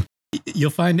this game. You'll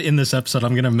find in this episode,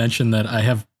 I'm going to mention that I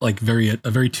have like a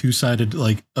very two-sided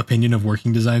like opinion of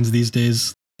working designs these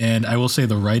days. And I will say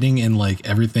the writing and like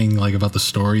everything like about the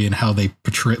story and how they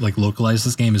portray like localize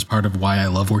this game is part of why I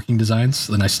love working designs,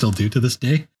 and I still do to this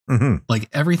day. Mm-hmm. Like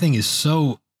everything is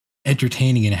so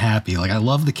entertaining and happy. Like I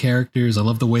love the characters. I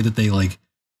love the way that they like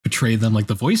portray them. Like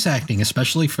the voice acting,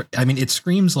 especially it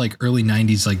screams like early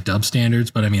 90s like dub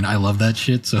standards, but I love that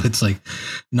shit. So it's like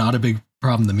not a big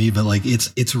problem to me, but like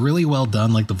it's really well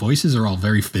done. Like the voices are all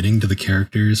very fitting to the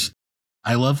characters.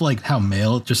 I love like how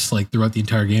Mail just like throughout the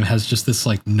entire game has just this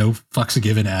like no fucks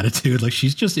given attitude. Like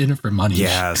she's just in it for money.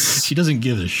 Yes. She doesn't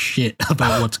give a shit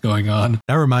about what's going on.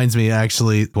 That reminds me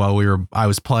actually, I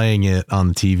was playing it on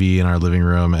the TV in our living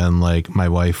room, and like my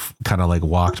wife kind of like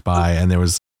walked by, and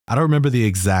I don't remember the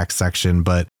exact section,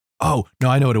 but oh no,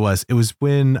 I know what it was. It was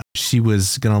when she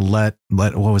was going to let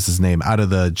what was his name out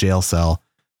of the jail cell.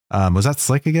 Was that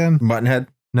Slick again? Muttonhead?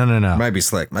 No. Might be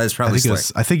Slick. It's probably Slick.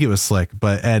 I think it was Slick,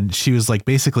 and she was like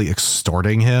basically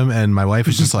extorting him, and my wife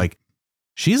was just like,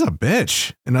 she's a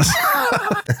bitch. And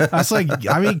I was like,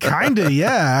 kinda, yeah,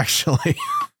 actually.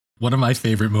 One of my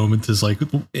favorite moments is like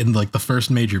in like the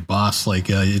first major boss, like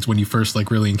it's when you first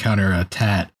like really encounter a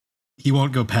Tat. He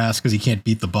won't go past because he can't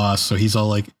beat the boss. So he's all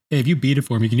like, hey, if you beat it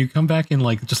for me, can you come back and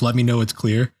like just let me know it's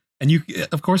clear? And you,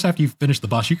 of course, after you finish the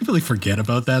boss, you completely forget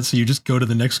about that. So you just go to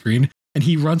the next screen, and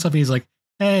he runs up and he's like,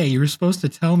 hey, you were supposed to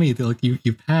tell me that like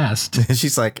you passed. And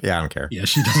she's like, yeah, I don't care. Yeah,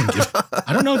 she doesn't give.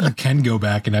 I don't know if you can go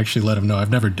back and actually let him know. I've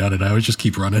never done it. I always just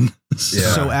keep running.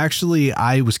 So actually,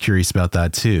 I was curious about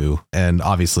that too. And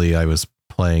obviously I was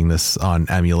playing this on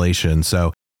emulation.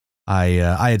 So I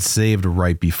had saved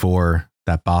right before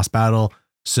that boss battle.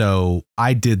 So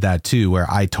I did that too, where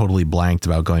I totally blanked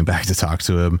about going back to talk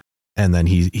to him. And then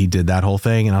he did that whole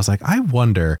thing. And I was like, I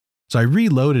wonder. So I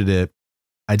reloaded it.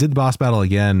 I did the boss battle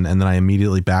again, and then I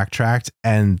immediately backtracked,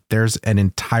 and there's an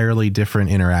entirely different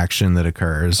interaction that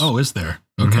occurs. Oh, is there?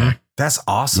 Okay. Mm-hmm. That's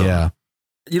awesome. Yeah.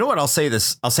 You know what? I'll say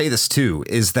this too,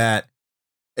 is that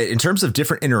in terms of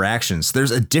different interactions,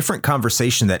 there's a different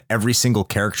conversation that every single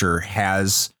character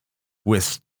has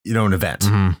with, an event.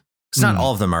 Mm-hmm. It's not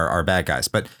all of them are bad guys,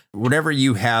 but whenever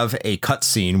you have a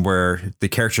cutscene where the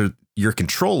character you're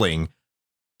controlling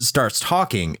starts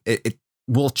talking, it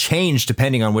will change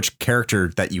depending on which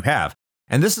character that you have.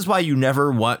 And this is why you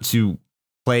never want to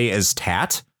play as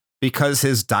Tat, because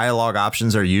his dialogue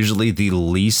options are usually the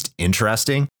least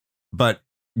interesting. But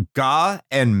Ga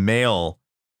and Mail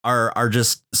are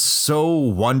just so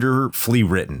wonderfully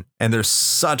written, and they're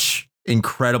such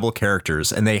incredible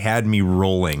characters, and they had me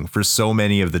rolling for so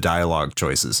many of the dialogue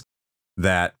choices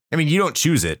that, you don't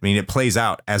choose it. It plays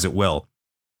out as it will.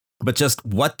 But just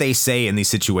what they say in these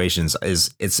situations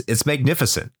it's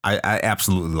magnificent. I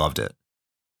absolutely loved it.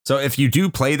 So if you do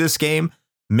play this game,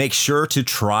 make sure to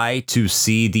try to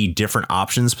see the different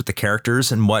options with the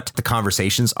characters and what the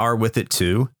conversations are with it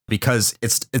too, because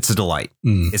it's a delight.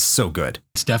 It's so good.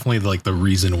 It's definitely like the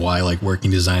reason why like working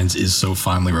designs is so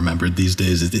fondly remembered these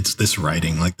days. It's this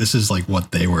writing. Like this is like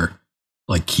what they were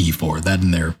like key for, that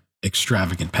and their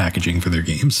extravagant packaging for their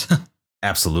games.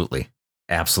 Absolutely.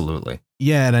 Absolutely.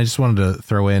 Yeah, and I just wanted to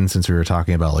throw in, since we were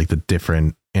talking about like the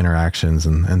different interactions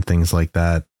and things like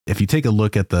that. If you take a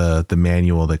look at the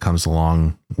manual that comes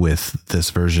along with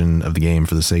this version of the game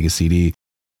for the Sega CD,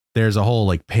 there's a whole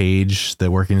like page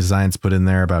that Working Designs put in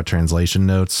there about translation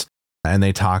notes. And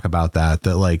they talk about that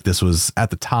like this was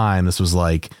at the time, this was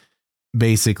like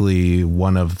basically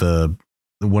one of the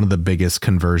biggest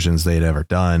conversions they'd ever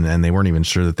done. And they weren't even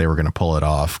sure that they were going to pull it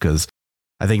off, because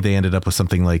I think they ended up with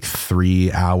something like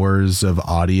 3 hours of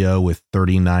audio with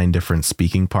 39 different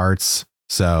speaking parts.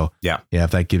 So yeah,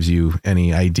 if that gives you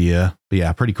any idea. But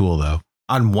yeah, pretty cool though.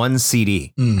 On one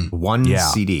CD. One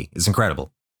CD is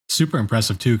incredible. Super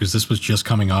impressive too, because this was just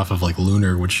coming off of like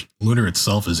Lunar, which Lunar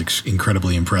itself is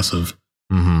incredibly impressive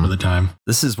for the time.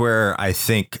 This is where I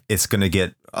think it's going to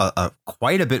get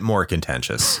quite a bit more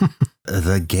contentious.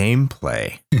 The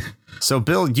gameplay. So,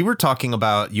 Bill, you were talking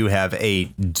about you have a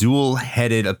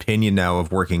dual-headed opinion now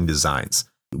of Working Designs.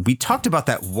 We talked about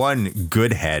that one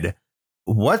good head.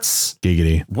 What's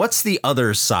Giggity? What's the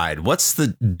other side? What's the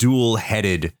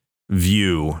dual-headed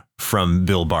view from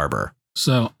Bill Barber?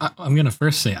 So I'm going to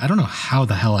first say, I don't know how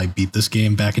the hell I beat this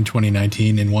game back in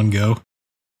 2019 in one go.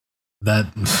 I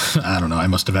don't know. I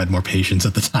must have had more patience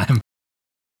at the time.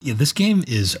 Yeah, this game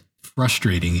is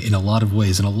frustrating in a lot of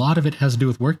ways, and a lot of it has to do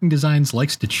with Working Designs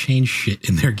likes to change shit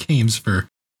in their games for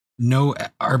no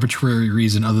arbitrary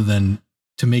reason other than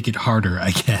to make it harder,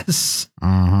 I guess.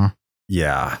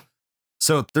 Yeah.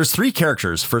 So there's 3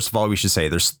 characters. First of all, we should say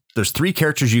there's 3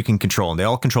 characters you can control, and they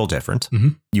all control different.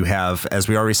 You have, as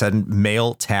we already said,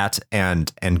 Male, Tat,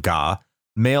 and Ga.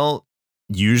 Male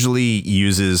usually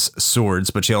uses swords,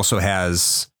 but she also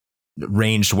has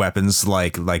ranged weapons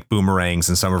like boomerangs,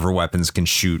 and some of her weapons can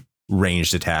shoot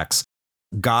ranged attacks.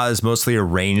 Ga is mostly a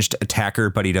ranged attacker,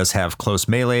 but he does have close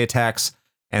melee attacks.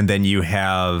 And then you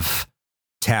have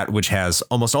Tat, which has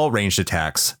almost all ranged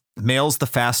attacks. Male's the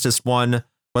fastest one.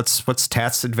 What's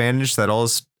Tat's advantage? That all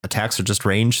his attacks are just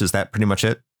ranged? Is that pretty much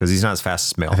it? Because he's not as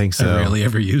fast as Male. I think so. I rarely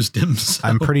ever used him. So.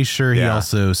 I'm pretty sure he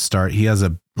also he has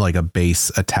a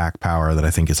base attack power that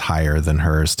I think is higher than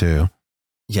hers too.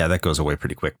 Yeah, that goes away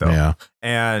pretty quick though. Yeah.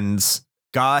 And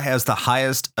Ga has the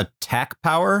highest attack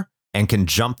power and can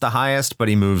jump the highest, but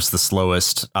he moves the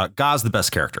slowest. Ga's the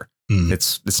best character.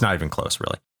 It's not even close,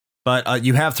 really. But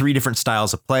you have 3 different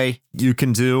styles of play you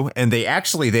can do, and they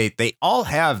all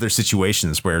have their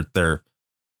situations where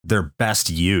they're best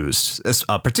used,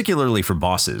 particularly for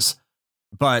bosses.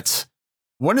 But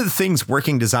one of the things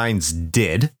Working Designs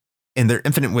did in their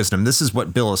infinite wisdom, this is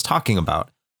what Bill is talking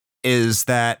about, is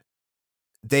that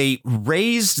they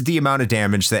raised the amount of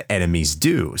damage that enemies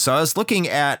do. So I was looking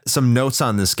at some notes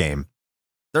on this game.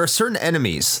 There are certain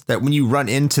enemies that when you run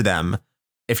into them,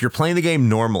 if you're playing the game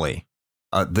normally,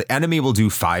 the enemy will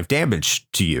do 5 damage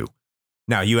to you.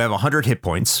 Now you have 100 hit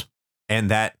points,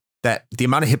 and that the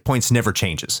amount of hit points never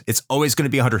changes. It's always going to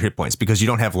be 100 hit points because you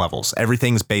don't have levels.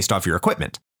 Everything's based off your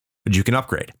equipment, but you can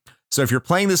upgrade. So if you're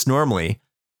playing this normally,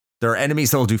 there are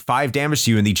enemies that will do 5 damage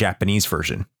to you in the Japanese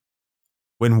version.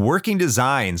 When Working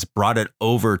Designs brought it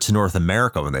over to North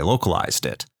America, when they localized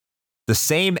it, the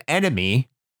same enemy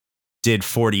did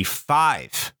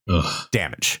 45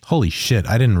 damage. Holy shit.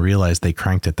 I didn't realize they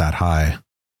cranked it that high.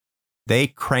 They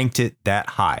cranked it that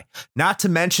high. Not to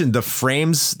mention the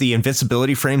frames, the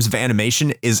invincibility frames of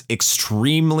animation is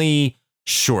extremely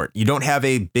short. You don't have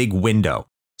a big window.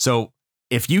 So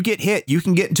if you get hit, you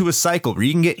can get into a cycle where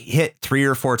you can get hit 3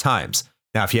 or 4 times.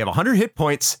 Now, if you have 100 hit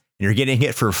points and you're getting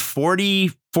hit for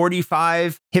 40,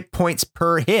 45 hit points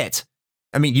per hit,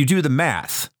 I mean, you do the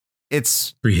math.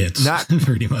 It's 3 hits, not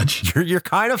pretty much. You're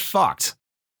kind of fucked.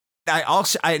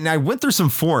 I went through some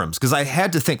forums because I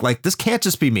had to think, like, this can't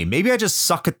just be me. Maybe I just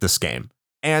suck at this game.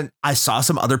 And I saw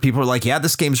some other people were like, yeah,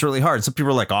 this game's really hard. Some people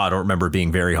were like, oh, I don't remember it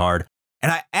being very hard.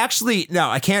 And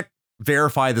I can't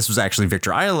verify this was actually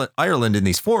Victor Ireland in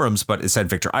these forums, but it said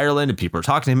Victor Ireland, and people are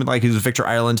talking to him like he was Victor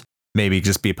Ireland. Maybe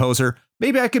just be a poser.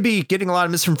 Maybe I could be getting a lot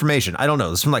of misinformation. I don't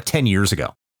know. This is from like 10 years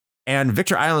ago. And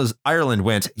Victor Ireland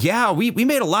went, yeah, we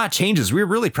made a lot of changes. We were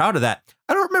really proud of that.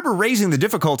 I don't remember raising the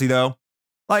difficulty, though.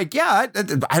 Like, yeah,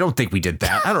 I don't think we did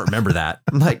that. I don't remember that.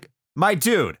 I'm like, my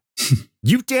dude,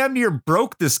 you damn near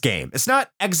broke this game. It's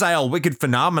not Exile Wicked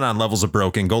Phenomenon levels of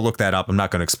broken. Go look that up. I'm not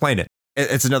going to explain it.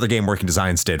 It's another game Working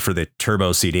Designs did for the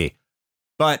Turbo CD.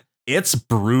 But it's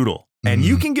brutal. And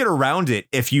you can get around it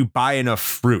if you buy enough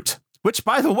fruit, which,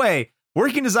 by the way,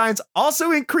 Working Designs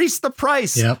also increased the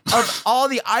price of all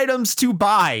the items to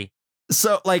buy.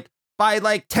 So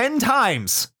by 10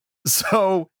 times.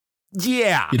 So,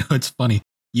 yeah. You know, it's funny.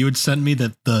 You had sent me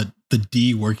the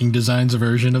D Working Designs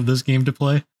version of this game to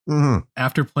play.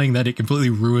 After playing that, it completely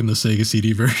ruined the Sega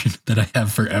CD version that I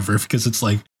have forever, because it's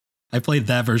like, I played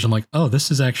that version, I'm like, oh,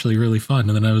 this is actually really fun.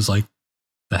 And then I was like,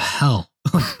 the hell?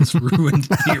 This ruined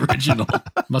the original.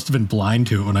 Must have been blind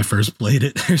to it when I first played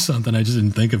it or something. I just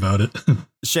didn't think about it.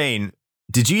 Shane,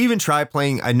 did you even try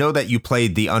playing? I know that you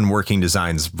played the Unworking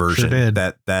Designs version, Sure did.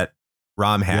 that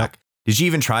ROM hack. Yep. Did you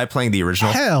even try playing the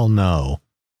original? Hell no.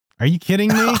 Are you kidding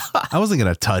me? I wasn't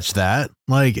going to touch that.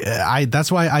 Like,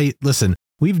 that's why I listen,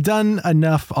 we've done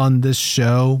enough on this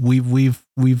show.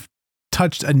 We've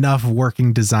touched enough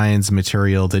Working Designs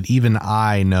material that even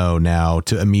I know now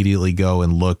to immediately go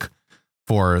and look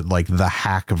for like the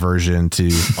hack version to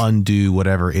undo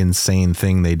whatever insane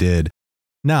thing they did.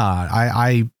 Nah,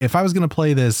 I if I was going to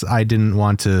play this, I didn't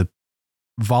want to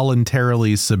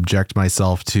voluntarily subject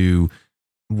myself to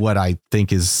what I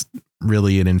think is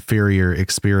really an inferior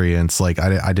experience. Like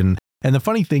I didn't. And the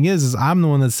funny thing is I'm the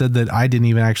one that said that I didn't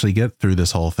even actually get through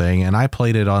this whole thing. And I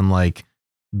played it on like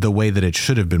the way that it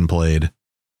should have been played.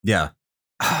 Yeah.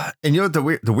 And you know,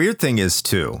 the weird thing is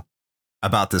too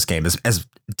about this game is as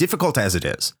difficult as it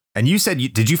is. And you said,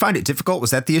 did you find it difficult?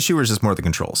 Was that the issue or is this more the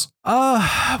controls?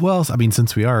 Well, I mean,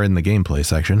 since we are in the gameplay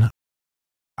section,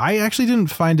 I actually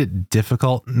didn't find it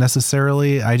difficult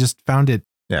necessarily. I just found it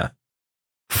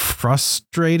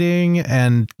frustrating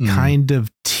and kind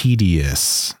of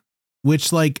tedious,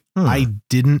 which like I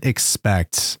didn't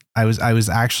expect. I was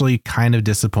actually kind of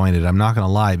disappointed. I'm not going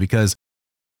to lie, because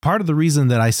part of the reason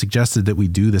that I suggested that we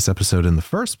do this episode in the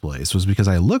first place was because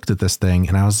I looked at this thing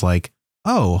and I was like,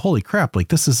 oh, holy crap. Like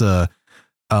this is a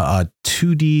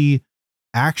 2D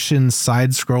action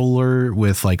side scroller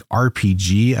with like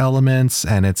RPG elements,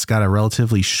 and it's got a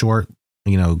relatively short,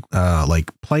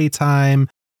 like playtime,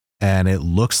 and it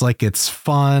looks like it's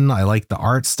fun. I like the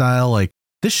art style. Like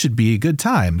this should be a good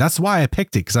time. That's why I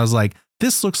picked it. Cause I was like,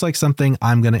 this looks like something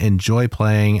I'm going to enjoy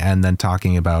playing and then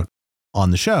talking about on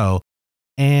the show.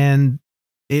 And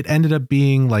it ended up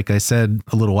being, like I said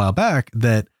a little while back,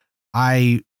 that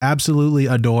I absolutely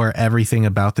adore everything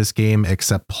about this game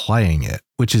except playing it,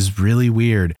 which is really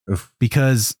weird. Oof.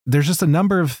 Because there's just a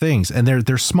number of things, and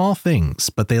they're small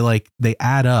things, but they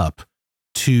add up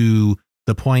to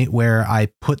the point where I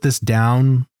put this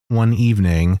down one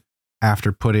evening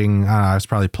after I was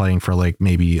probably playing for like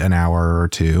maybe an hour or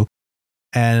two,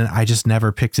 and I just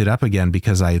never picked it up again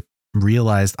because I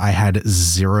realized I had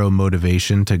zero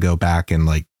motivation to go back and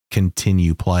like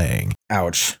continue playing.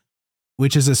 Ouch.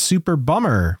 Which is a super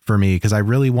bummer for me, because I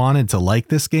really wanted to like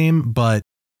this game, but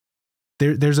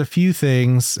there's a few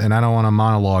things, and I don't want to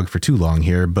monologue for too long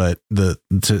here, but the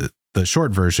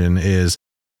short version is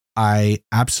I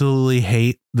absolutely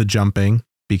hate the jumping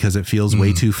because it feels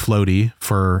way too floaty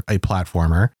for a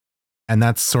platformer. And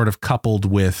that's sort of coupled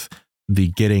with the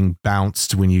getting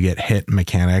bounced when you get hit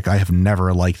mechanic. I have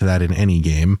never liked that in any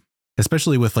game,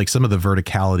 especially with like some of the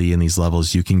verticality in these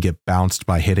levels. You can get bounced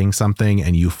by hitting something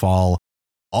and you fall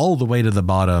all the way to the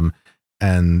bottom,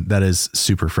 and that is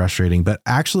super frustrating. But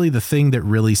actually the thing that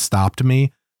really stopped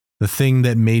me, the thing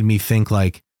that made me think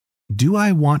like, do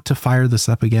I want to fire this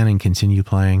up again and continue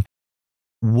playing,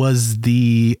 was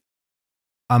the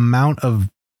amount of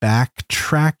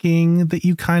backtracking that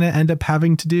you kind of end up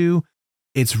having to do.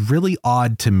 It's really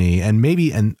odd to me,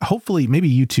 and hopefully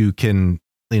you two can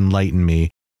enlighten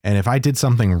me. And if I did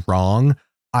something wrong,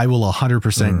 I will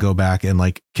 100% go back and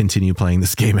like continue playing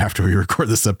this game after we record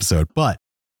this episode. But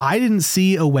I didn't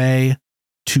see a way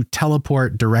to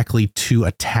teleport directly to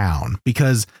a town,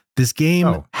 because this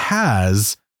game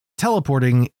has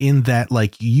teleporting in that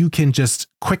like you can just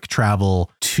quick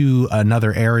travel to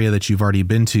another area that you've already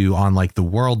been to on like the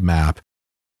world map.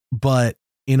 But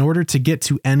in order to get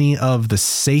to any of the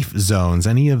safe zones,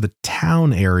 any of the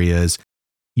town areas,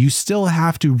 you still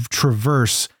have to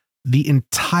traverse the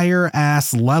entire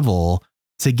ass level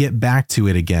to get back to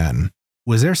it again.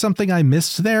 Was there something I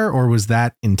missed there, or was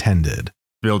that intended?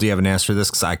 Bill, do you have an answer for this?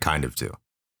 Because I kind of do.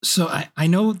 So I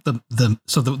know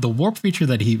the warp feature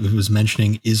that he was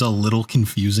mentioning is a little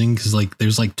confusing, because like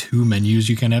there's like two menus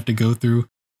you kind of have to go through,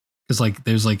 because like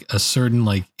there's like a certain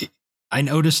like I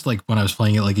noticed like when I was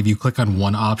playing it, like if you click on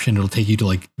one option, it'll take you to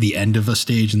like the end of a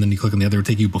stage, and then you click on the other, it'll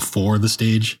take you before the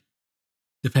stage,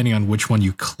 depending on which one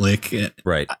you click.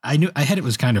 Right. I knew I had it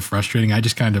was kind of frustrating. I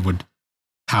just kind of would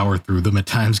power through them at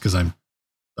times because I'm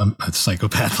a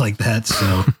psychopath like that.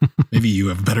 So maybe you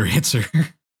have a better answer.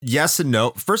 Yes and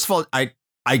no. First of all, I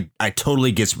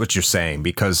totally get what you're saying,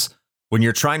 because when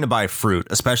you're trying to buy fruit,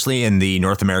 especially in the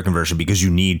North American version, because you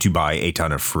need to buy a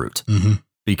ton of fruit,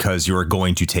 because you are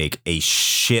going to take a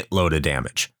shitload of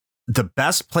damage. The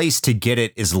best place to get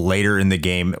it is later in the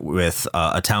game with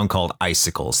a town called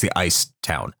Icicles, the ice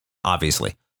town,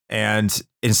 obviously. And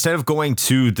instead of going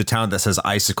to the town that says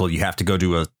Icicle, you have to go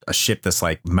to a ship that's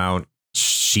like Mount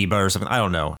Sheba or something. I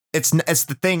don't know. It's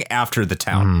the thing after the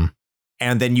town.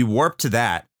 And then you warp to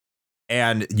that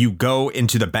and you go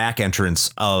into the back entrance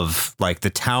of like the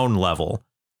town level.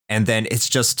 And then it's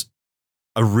just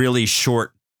a really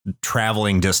short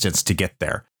traveling distance to get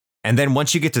there. And then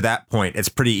once you get to that point, it's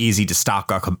pretty easy to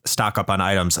stock up on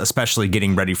items, especially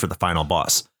getting ready for the final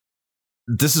boss.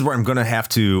 This is where I'm going to have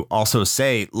to also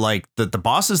say, like, the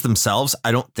bosses themselves,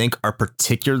 I don't think are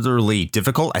particularly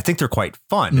difficult. I think they're quite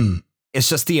fun. It's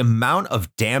just the amount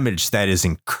of damage that is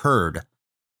incurred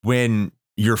when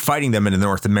you're fighting them in the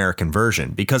North American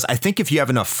version. Because I think if you have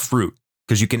enough fruit,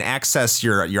 because you can access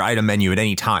your item menu at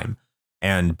any time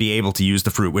and be able to use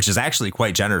the fruit, which is actually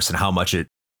quite generous in how much it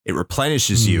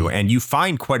replenishes you, and you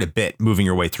find quite a bit moving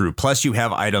your way through. Plus, you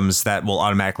have items that will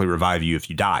automatically revive you if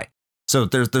you die. So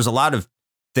there's a lot of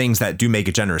things that do make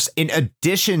it generous, in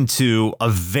addition to a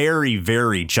very,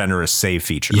 very generous save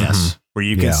feature. Yes. Where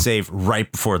you can save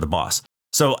right before the boss.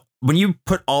 So when you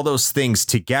put all those things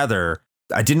together,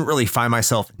 I didn't really find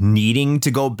myself needing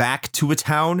to go back to a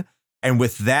town. And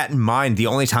with that in mind, the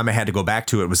only time I had to go back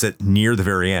to it was at near the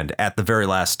very end, at the very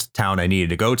last town I needed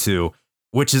to go to,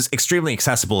 which is extremely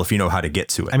accessible if you know how to get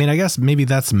to it. I mean, I guess maybe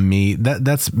that's me.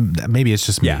 That's maybe it's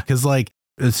just me. Because like,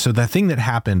 so the thing that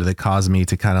happened that caused me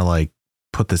to kind of like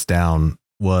put this down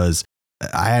was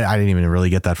I didn't even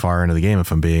really get that far into the game,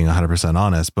 if I'm being 100%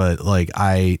 honest. But like,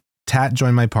 Tat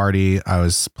joined my party. I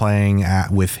was playing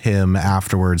with him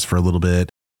afterwards for a little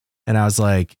bit. And I was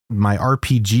like, my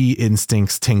RPG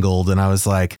instincts tingled. And I was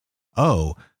like,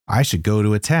 oh, I should go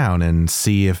to a town and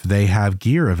see if they have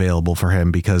gear available for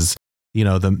him, because, you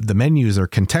know, the menus are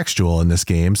contextual in this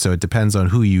game. So it depends on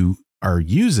who you are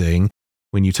using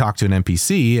when you talk to an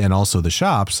NPC, and also the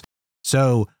shops.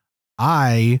 So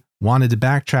I wanted to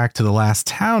backtrack to the last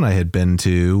town I had been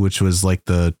to, which was like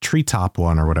the treetop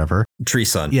one or whatever. Tree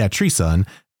Sun. Yeah, Tree Sun.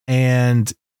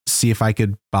 And see if I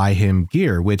could buy him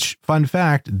gear, which, fun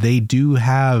fact, they do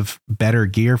have better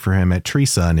gear for him at Tree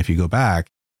Sun if you go back.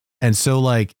 And so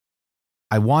like,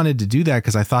 I wanted to do that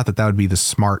because I thought that would be the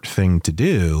smart thing to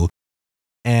do.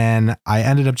 And I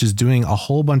ended up just doing a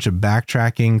whole bunch of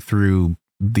backtracking through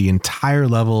the entire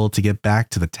level to get back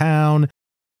to the town.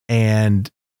 And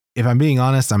if I'm being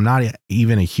honest, I'm not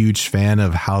even a huge fan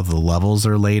of how the levels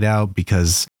are laid out,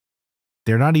 because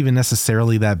they're not even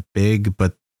necessarily that big,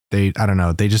 but I don't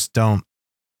know, they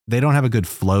don't have a good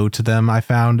flow to them, I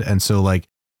found. And so like,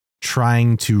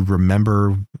 trying to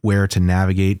remember where to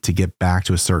navigate to get back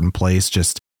to a certain place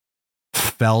just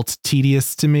felt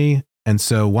tedious to me. And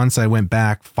so once I went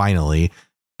back finally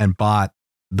and bought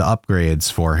the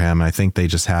upgrades for him, I think they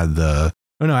just had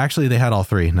actually they had all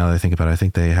three. Now that I think about it, I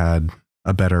think they had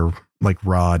a better like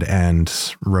rod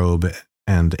and robe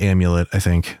and amulet, I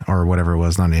think, or whatever it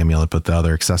was, not an amulet, but the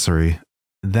other accessory.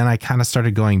 Then I kind of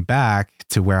started going back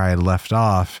to where I had left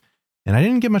off, and I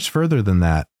didn't get much further than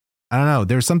that. I don't know.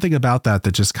 There's something about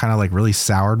that just kind of like really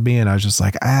soured me. And I was just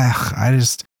like, I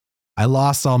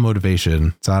lost all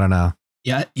motivation. So I don't know.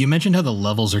 Yeah. You mentioned how the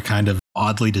levels are kind of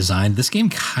oddly designed. This game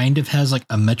kind of has like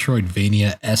a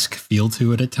Metroidvania-esque feel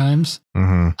to it at times.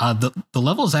 The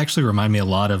levels actually remind me a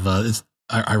lot of, it's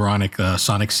ironic,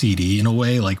 Sonic CD in a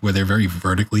way, like where they're very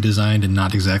vertically designed and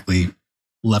not exactly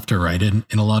left or right in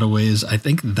a lot of ways. I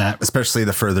think that, especially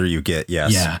the further you get.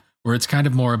 Yes. Yeah. Where it's kind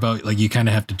of more about like, you kind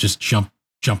of have to just jump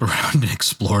around and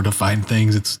explore to find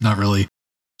things. It's not really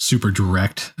super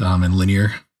direct and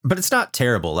linear. But it's not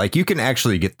terrible. Like, you can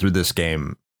actually get through this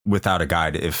game without a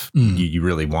guide if you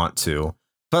really want to,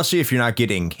 especially if you're not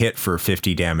getting hit for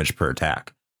 50 damage per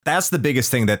attack. That's the biggest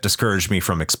thing that discouraged me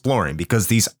from exploring, because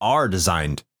these are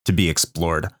designed to be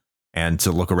explored and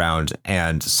to look around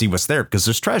and see what's there, because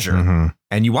there's treasure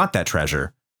and you want that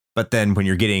treasure. But then when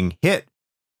you're getting hit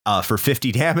for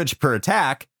 50 damage per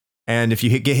attack, and if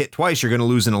you get hit twice, you're going to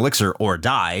lose an elixir or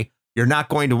die, you're not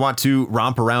going to want to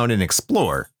romp around and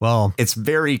explore. Well, it's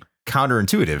very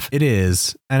counterintuitive. It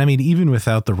is. And I mean, even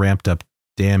without the ramped up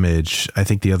damage, I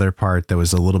think the other part that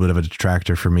was a little bit of a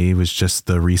detractor for me was just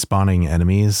the respawning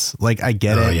enemies. Like, I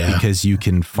get it because you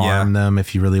can farm them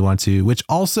if you really want to, which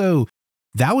also,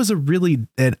 that was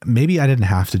and maybe I didn't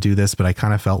have to do this, but I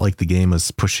kind of felt like the game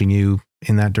was pushing you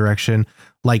in that direction.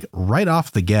 Like right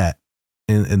off the get,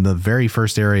 in the very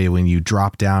first area, when you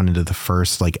drop down into the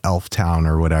first like elf town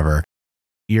or whatever,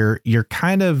 you're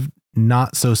kind of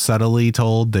not so subtly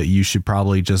told that you should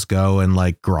probably just go and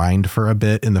like grind for a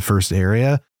bit in the first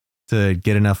area to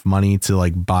get enough money to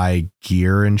like buy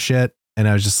gear and shit. And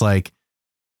I was just like,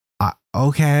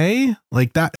 okay,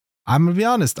 like that. I'm gonna be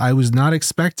honest, I was not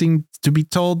expecting to be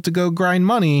told to go grind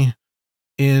money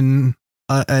in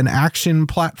an action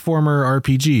platformer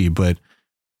RPG, but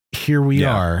here we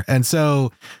are. And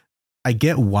so I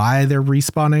get why they're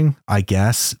respawning, I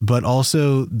guess, but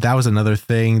also that was another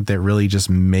thing that really just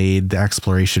made the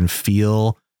exploration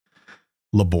feel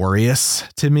laborious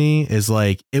to me. Is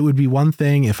like, it would be one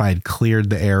thing if I had cleared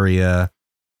the area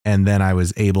and then I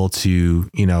was able to,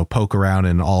 you know, poke around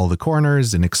in all the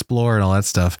corners and explore and all that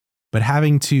stuff. But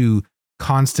having to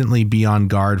constantly be on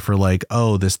guard for like,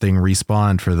 oh, this thing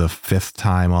respawned for the 5th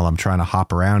time while I'm trying to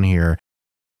hop around here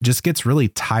just gets really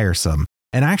tiresome.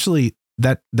 And actually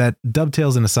that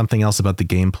dovetails into something else about the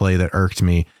gameplay that irked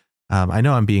me. I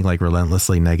know I'm being like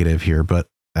relentlessly negative here, but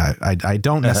I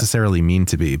don't necessarily mean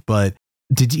to be. But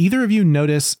did either of you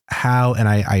notice how, and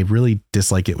I really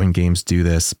dislike it when games do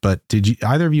this, but did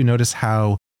either of you notice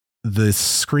how the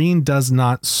screen does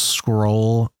not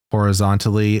scroll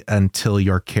horizontally until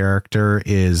your character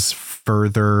is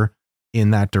further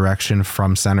in that direction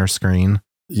from center screen?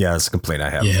 Yeah, it's a complaint I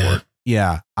have before.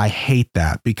 Yeah, I hate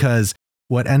that, because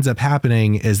what ends up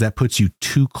happening is that puts you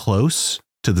too close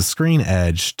to the screen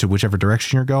edge to whichever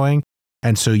direction you're going.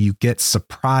 And so you get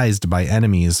surprised by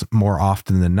enemies more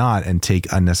often than not and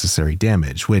take unnecessary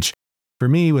damage, which for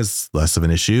me was less of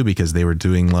an issue because they were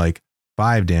doing like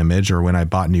 5 damage, or when I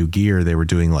bought new gear, they were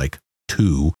doing like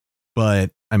 2.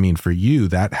 But I mean, for you,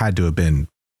 that had to have been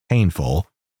painful.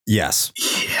 Yes.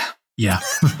 Yeah.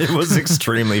 It was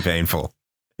extremely painful.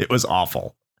 It was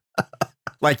awful.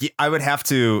 Like, I would have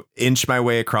to inch my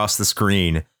way across the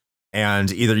screen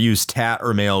and either use Tat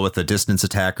or Mail with a distance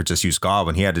attack, or just use Gaw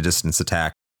when he had a distance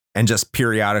attack, and just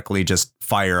periodically just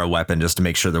fire a weapon just to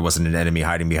make sure there wasn't an enemy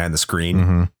hiding behind the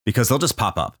screen, because they'll just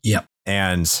pop up. Yep.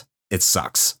 And it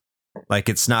sucks. Like,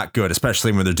 it's not good,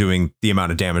 especially when they're doing the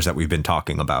amount of damage that we've been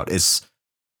talking about.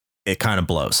 It kind of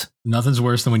blows. Nothing's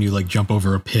worse than when you like jump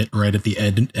over a pit right at the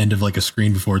end of like a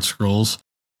screen before it scrolls,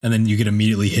 and then you get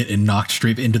immediately hit and knocked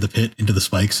straight into the pit, into the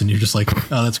spikes, and you're just like,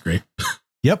 oh, that's great.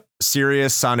 Yep.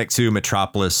 Serious Sonic 2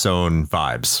 Metropolis Zone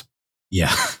vibes.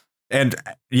 Yeah. And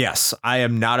yes, I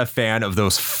am not a fan of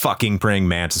those fucking praying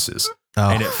mantises. Oh.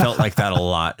 And it felt like that a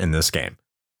lot in this game.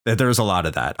 There's a lot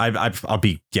of that. I'll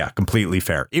be, completely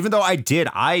fair. Even though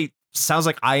sounds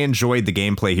like I enjoyed the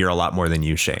gameplay here a lot more than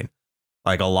you, Shane.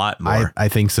 Like, a lot more. I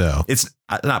think so. It's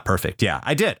not perfect. Yeah,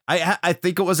 I did. I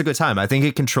think it was a good time. I think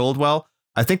it controlled well.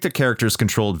 I think the characters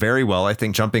controlled very well. I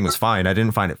think jumping was fine. I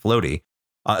didn't find it floaty.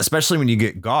 Especially when you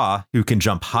get Gaw, who can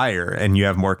jump higher and you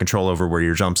have more control over where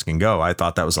your jumps can go. I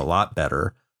thought that was a lot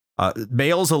better.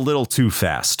 Mail's a little too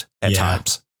fast at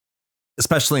times,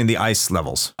 especially in the ice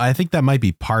levels. I think that might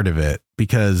be part of it,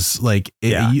 because like,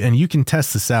 and you can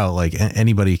test this out. Like,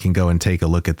 anybody can go and take a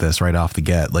look at this right off the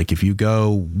get. Like, if you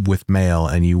go with Mail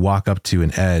and you walk up to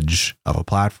an edge of a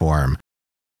platform,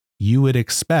 you would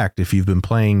expect, if you've been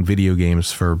playing video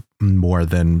games for more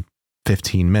than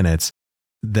 15 minutes,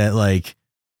 that like,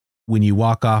 when you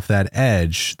walk off that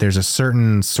edge, there's a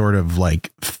certain sort of like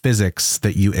physics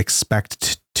that you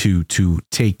expect to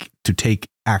take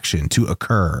action, to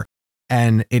occur.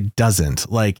 And it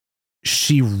doesn't. Like,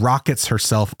 she rockets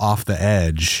herself off the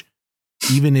edge.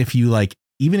 Even if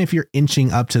you're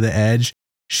inching up to the edge,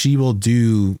 she will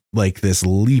do like this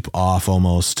leap off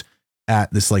almost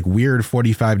at this like weird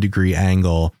 45-degree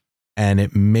angle. And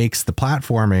it makes the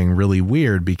platforming really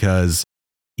weird, because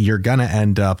you're going to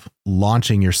end up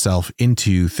launching yourself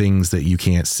into things that you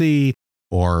can't see,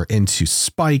 or into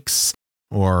spikes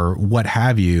or what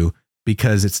have you,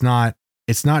 because it's not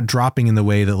dropping in the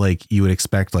way that like you would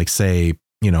expect, like, say,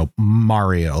 you know,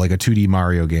 Mario, like a 2D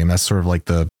Mario game. That's sort of like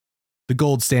the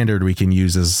gold standard we can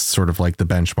use as sort of like the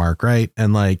benchmark. Right.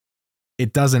 And like,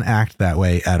 it doesn't act that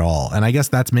way at all. And I guess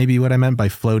that's maybe what I meant by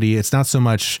floaty. It's not so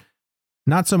much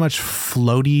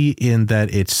floaty in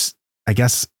that it's, I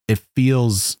guess, it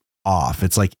feels off.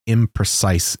 It's like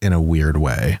imprecise in a weird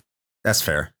way. That's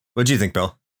fair. What do you think,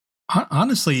 Bill?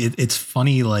 Honestly, it's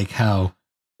funny, like how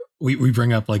we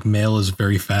bring up like Mail is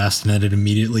very fast, and then it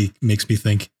immediately makes me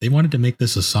think they wanted to make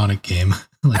this a Sonic game.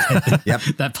 Like,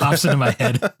 that pops into my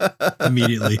head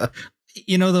immediately.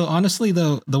 You know, though, honestly,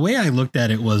 though, the way I looked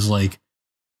at it was like,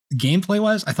 gameplay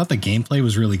wise, I thought the gameplay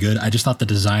was really good. I just thought the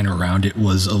design around it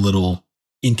was a little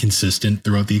inconsistent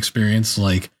throughout the experience.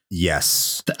 Like,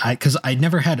 yes, because I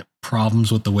never had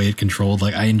problems with the way it controlled.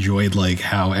 Like, I enjoyed like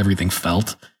how everything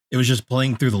felt. It was just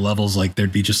playing through the levels, like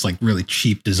there'd be just like really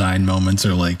cheap design moments,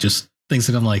 or like just things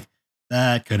that I'm like,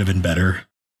 that could have been better.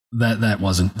 That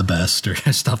wasn't the best, or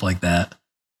stuff like that.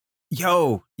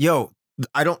 Yo,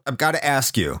 I've got to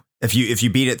ask you, if you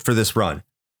beat it for this run,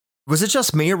 was it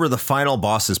just me, or were the final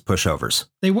bosses pushovers?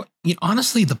 They were. You know,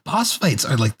 honestly, the boss fights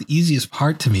are like the easiest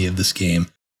part to me of this game,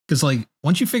 Because like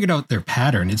once you figured out their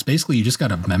pattern, it's basically you just got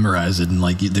to memorize it, and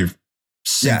like they're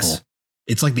simple. Yes.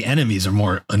 It's like the enemies are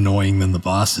more annoying than the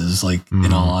bosses, like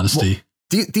in all honesty.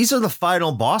 Well, these are the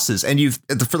final bosses, and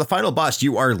for the final boss,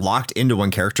 you are locked into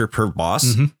one character per boss.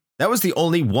 Mm-hmm. That was the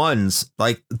only ones,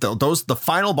 like the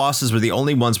final bosses were the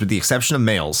only ones with the exception of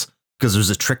males, because there's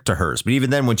a trick to hers. But even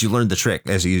then, once you learn the trick,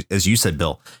 as you said,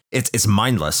 Bill, it's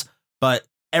mindless. But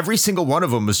every single one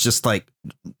of them was just like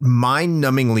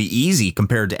mind-numbingly easy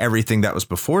compared to everything that was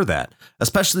before that.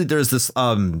 Especially there's this,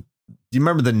 do you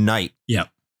remember the knight? Yeah.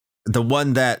 The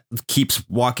one that keeps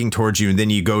walking towards you and then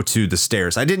you go to the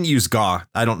stairs. I didn't use Gaw.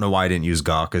 I don't know why I didn't use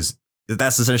Gaw, because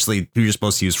that's essentially who you're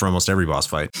supposed to use for almost every boss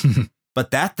fight.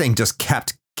 But that thing just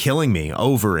kept killing me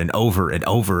over and over and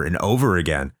over and over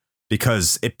again,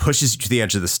 because it pushes you to the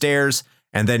edge of the stairs.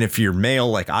 And then if you're male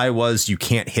like I was, you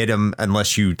can't hit him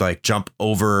unless you like jump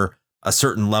over a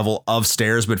certain level of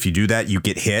stairs. But if you do that, you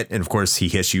get hit. And of course, he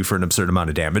hits you for an absurd amount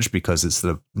of damage because it's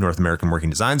the North American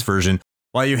Working Designs version.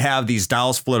 While you have these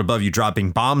dials float above you,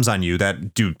 dropping bombs on you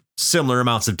that do similar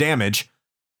amounts of damage,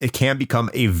 it can become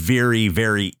a very,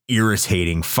 very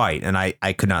irritating fight. And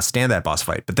I could not stand that boss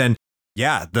fight. But then,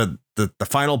 yeah, the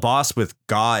final boss with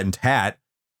Gaw and Tat,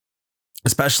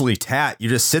 especially Tat, you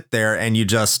just sit there and you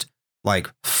just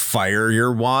like fire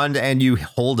your wand and you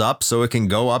hold up so it can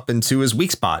go up into his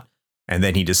weak spot. And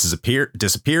then he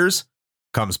disappears,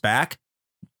 comes back,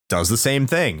 does the same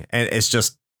thing. And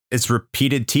it's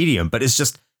repeated tedium, but it's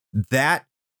just that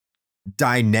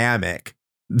dynamic,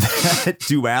 that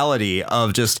duality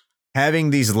of just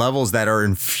having these levels that are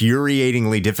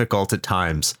infuriatingly difficult at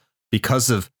times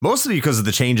mostly because of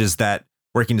the changes that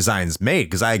Working Designs made.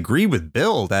 Because I agree with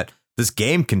Bill that this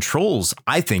game controls,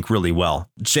 I think, really well.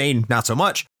 Shane, not so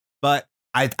much, but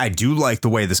I do like the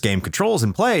way this game controls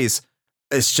and plays.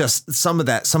 It's just some of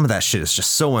that shit is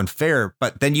just so unfair.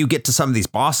 But then you get to some of these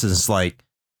bosses like,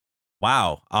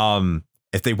 wow,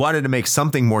 if they wanted to make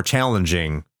something more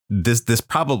challenging, this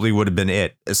probably would have been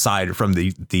it, aside from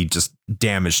the just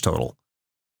damage total.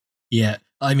 Yeah,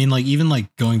 I mean, like even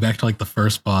like going back to like the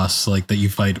first boss, like that you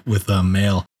fight with a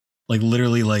male, like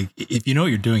literally, like if you know what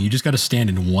you're doing, you just got to stand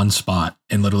in one spot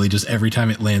and literally just every time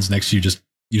it lands next to you, just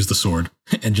use the sword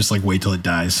and just like wait till it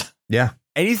dies. Yeah.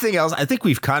 Anything else? I think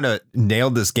we've kind of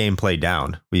nailed this gameplay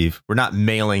down. We're not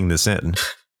mailing this in,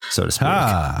 so to speak.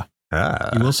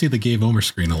 You will see the game over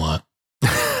screen a lot.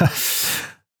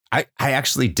 I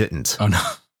actually didn't. Oh, no.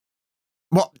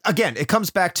 Well, again, it comes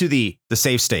back to the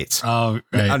save states. Oh,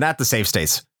 right. Not the save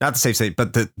states. Not the save state,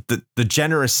 but the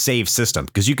generous save system.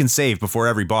 Because you can save before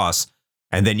every boss,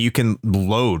 and then you can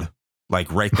load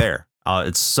like right there.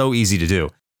 It's so easy to do.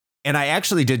 And I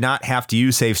actually did not have to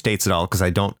use save states at all, because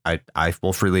I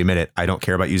will freely admit it. I don't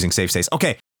care about using save states.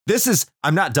 Okay,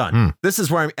 I'm not done. This is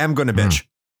where I am going to bitch.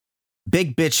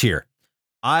 Big bitch here.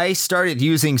 I started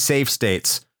using save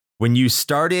states when you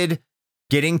started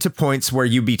getting to points where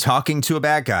you'd be talking to a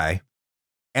bad guy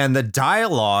and the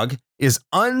dialogue is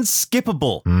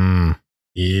unskippable.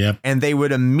 Yep. And they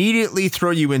would immediately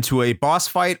throw you into a boss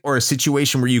fight or a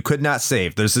situation where you could not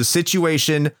save. There's a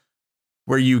situation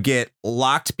where you get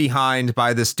locked behind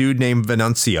by this dude named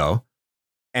Venuncio,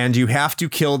 and you have to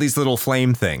kill these little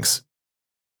flame things.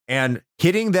 And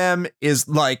hitting them is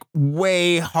like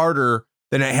way harder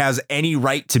than it has any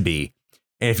right to be.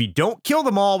 And if you don't kill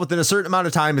them all within a certain amount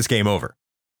of time, it's game over.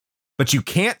 But you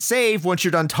can't save once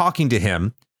you're done talking to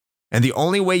him. And the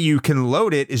only way you can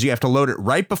load it is you have to load it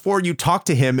right before you talk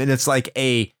to him. And it's like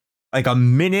a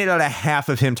minute and a half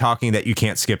of him talking that you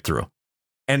can't skip through.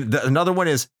 And another one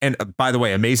is, and by the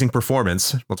way, amazing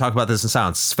performance. We'll talk about this in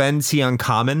sound. Sven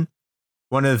Tiankamen,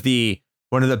 one of the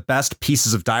best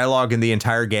pieces of dialogue in the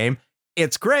entire game.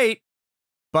 It's great,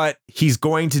 but he's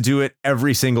going to do it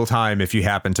every single time if you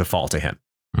happen to fall to him.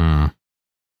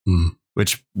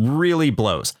 Which really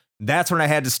blows. That's when I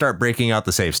had to start breaking out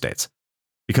the save states,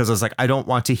 because I was like, I don't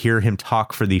want to hear him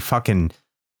talk for the fucking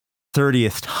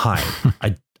 30th time.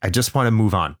 I just want to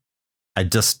move on. I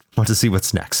just want to see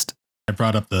what's next. I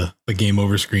brought up the game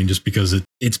over screen just because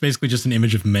it's basically just an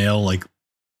image of Male like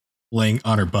laying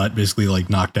on her butt, basically like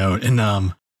knocked out, and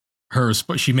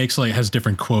she makes like has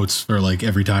different quotes for like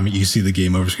every time you see the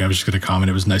game over screen. I was just going to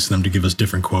comment, it was nice of them to give us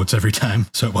different quotes every time,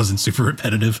 so it wasn't super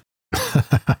repetitive.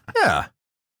 Yeah,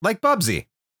 like Bubsy.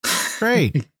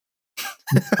 Great.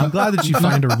 I'm glad that you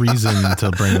find a reason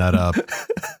to bring that up.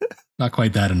 Not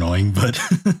quite that annoying, but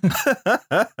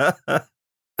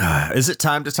is it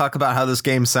time to talk about how this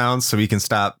game sounds so we can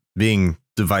stop being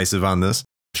divisive on this?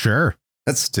 Sure.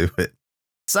 Let's do it.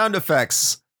 Sound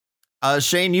effects.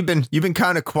 Shane, you've been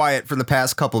kind of quiet for the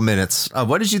past couple minutes.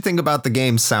 What did you think about the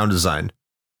game's sound design?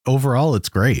 overall, it's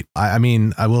great. I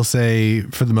mean, I will say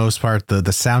for the most part,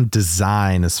 the sound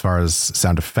design as far as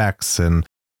sound effects and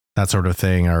that sort of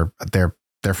thing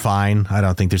they're fine. I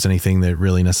don't think there's anything that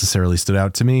really necessarily stood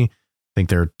out to me. I think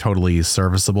they're totally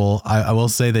serviceable. I will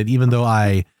say that even though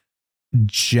I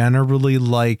generally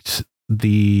liked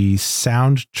the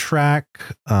soundtrack,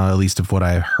 at least of what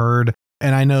I heard,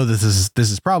 and I know this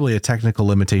is probably a technical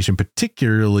limitation,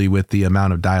 particularly with the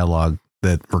amount of dialogue,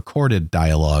 that recorded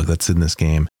dialogue that's in this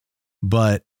game.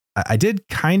 But I did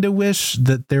kind of wish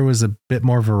that there was a bit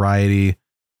more variety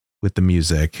with the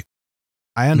music.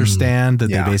 I understand that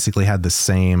they basically had the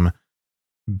same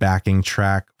backing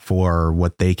track for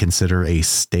what they consider a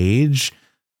stage,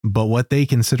 but what they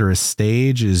consider a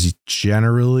stage is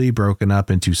generally broken up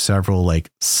into several like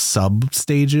sub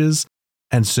stages.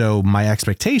 And so my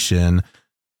expectation,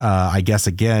 I guess,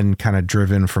 again, kind of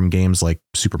driven from games like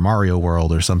Super Mario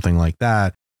World or something like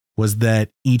that, was that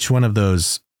each one of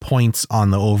those points on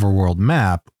the overworld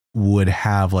map would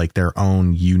have like their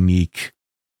own unique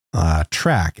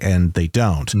track, and they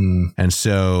don't. And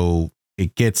so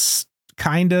it gets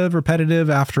kind of repetitive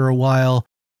after a while.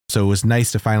 So it was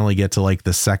nice to finally get to like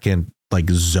the second like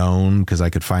zone, because I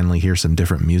could finally hear some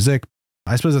different music.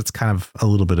 I suppose it's kind of a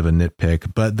little bit of a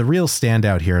nitpick, but the real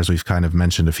standout here, as we've kind of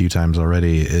mentioned a few times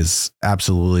already, is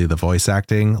absolutely the voice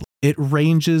acting. It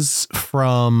ranges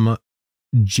from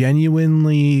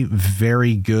genuinely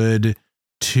very good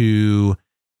to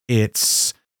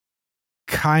it's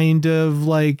kind of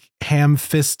like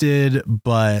ham-fisted,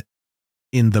 but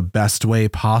in the best way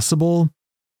possible.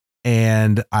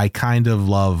 And I kind of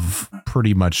love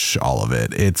pretty much all of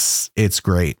it. It's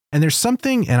great. And there's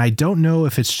something, and I don't know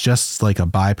if it's just like a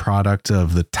byproduct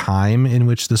of the time in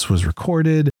which this was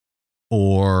recorded,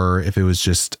 or if it was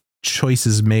just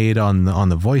choices made on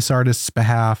the voice artist's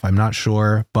behalf. I'm not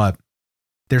sure, but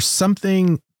there's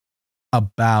something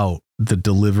about the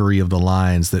delivery of the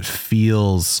lines that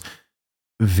feels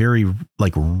very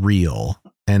like real.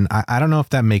 And I don't know if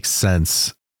that makes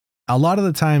sense. A lot of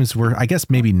the times I guess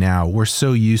maybe now we're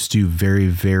so used to very,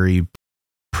 very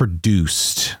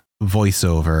produced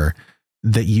voiceover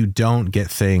that you don't get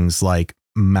things like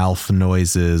mouth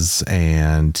noises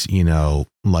and, you know,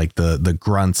 like the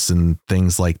grunts and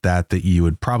things like that you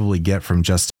would probably get from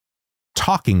just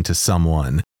talking to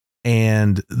someone.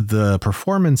 And the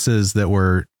performances that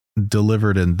were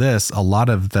delivered in this, a lot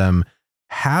of them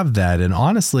have that. And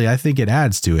honestly, I think it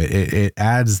adds to it. It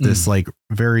adds this like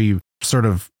very sort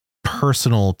of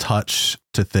personal touch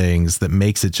to things that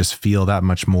makes it just feel that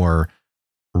much more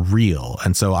real.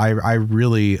 And so I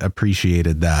really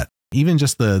appreciated that. Even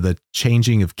just the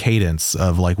changing of cadence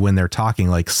of like when they're talking,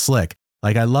 like Slick.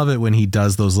 Like I love it when he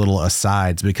does those little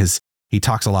asides, because he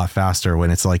talks a lot faster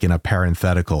when it's like in a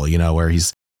parenthetical, you know, where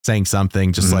he's saying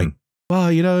something just like,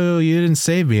 well, you know, you didn't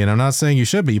save me, and I'm not saying you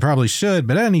should, but you probably should.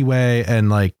 But anyway, and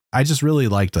like, I just really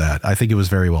liked that. I think it was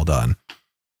very well done.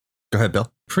 Go ahead,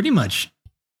 Bill. Pretty much.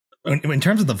 In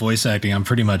terms of the voice acting, I'm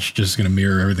pretty much just going to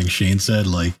mirror everything Shane said.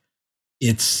 Like,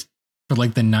 it's for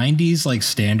like the 90s, like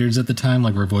standards at the time,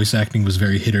 like where voice acting was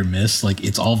very hit or miss. Like,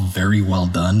 it's all very well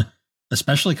done,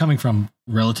 especially coming from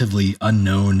relatively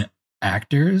unknown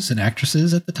actors and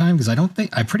actresses at the time. Because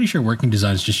I'm pretty sure Working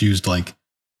Designs just used like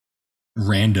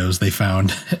randos they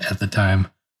found at the time.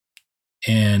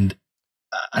 And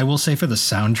I will say for the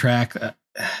soundtrack,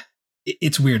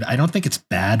 it's weird. I don't think it's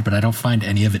bad, but I don't find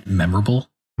any of it memorable.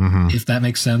 If that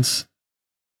makes sense.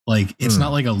 Like, it's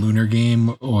not like a Lunar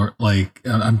game, or like,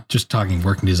 I'm just talking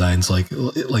Working Designs, like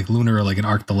Lunar or like an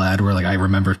Arc the Lad, where like I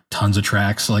remember tons of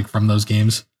tracks like from those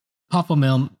games. Popful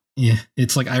Mail, yeah,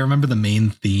 it's like I remember the main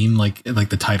theme, like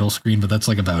the title screen, but that's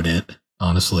like about it,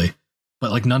 honestly. But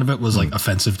like none of it was like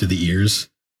offensive to the ears,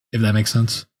 if that makes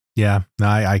sense. Yeah, no,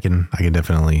 I can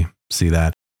definitely see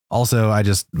that. Also,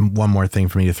 one more thing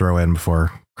for me to throw in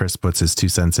before Chris puts his 2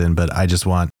 cents in, but I just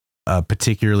want a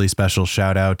particularly special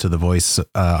shout out to the voice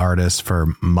artist for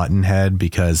Muttonhead,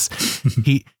 because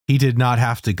he did not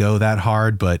have to go that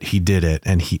hard, but he did it,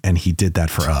 and he did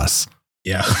that for us.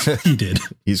 Yeah, he did.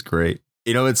 He's great.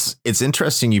 You know, it's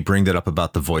interesting you bring that up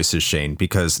about the voices, Shane,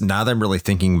 because now that I'm really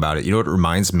thinking about it, you know what it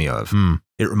reminds me of?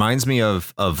 It reminds me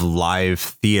of live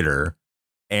theater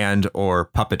and or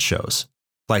puppet shows.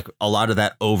 Like a lot of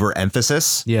that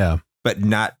overemphasis. Yeah. But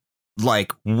not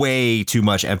like way too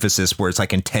much emphasis where it's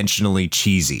like intentionally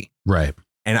cheesy. Right.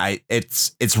 And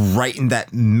it's right in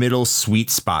that middle sweet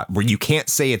spot where you can't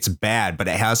say it's bad, but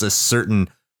it has a certain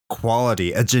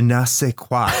quality, a je ne sais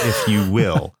quoi, if you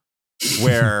will,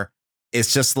 where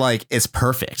it's just like, it's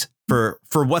perfect for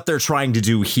what they're trying to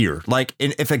do here. Like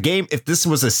if this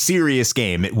was a serious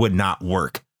game, it would not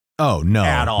work. Oh, no,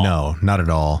 at all. No, not at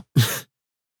all.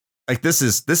 Like this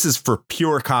is for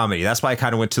pure comedy. That's why I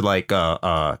kind of went to like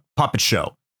a puppet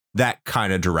show, that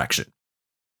kind of direction.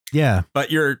 Yeah. But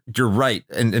you're right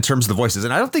in terms of the voices.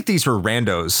 And I don't think these were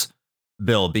randos,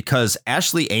 Bill, because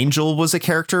Ashley Angel was a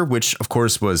character, which of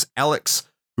course was Alex,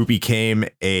 who became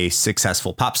a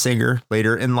successful pop singer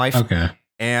later in life. Okay.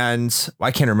 And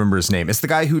I can't remember his name. It's the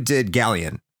guy who did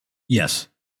Galleon. Yes.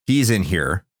 He's in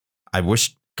here. I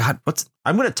wish, God,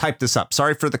 I'm going to type this up.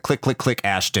 Sorry for the click,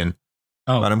 Ashton.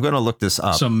 Oh, but I'm going to look this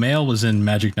up. So Male was in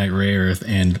Magic Knight Rayearth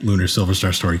and Lunar Silver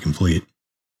Star Story Complete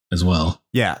as well.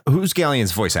 Yeah. Who's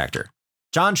Galleon's voice actor?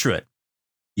 John Truitt.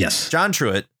 Yes. John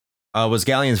Truitt was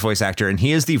Galleon's voice actor, and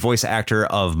he is the voice actor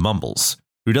of Mumbles,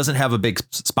 who doesn't have a big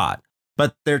spot.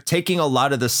 But they're taking a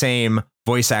lot of the same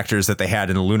voice actors that they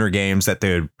had in the Lunar games that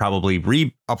they would probably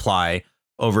reapply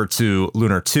over to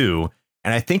Lunar 2.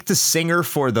 And I think the singer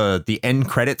for the end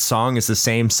credit song is the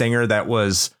same singer that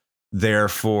was there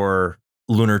for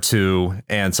Lunar 2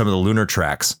 and some of the Lunar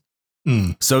tracks.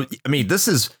 So, I mean, this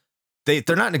is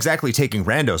they're not exactly taking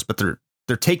randos, but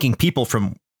they're taking people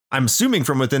from, I'm assuming,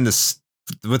 from within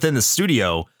the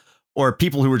studio, or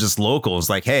people who were just locals.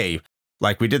 Like, hey,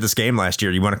 like we did this game last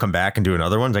year. You want to come back and do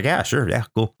another one? It's like, yeah, sure. Yeah,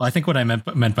 cool. Well, I think what I meant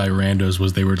by randos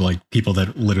was they were like people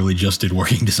that literally just did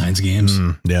Working Designs games.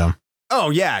 Yeah.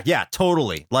 Oh, yeah,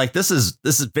 totally. Like this is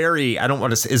very, I don't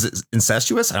want to say, is it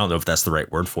incestuous? I don't know if that's the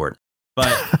right word for it,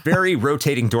 but very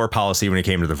rotating door policy when it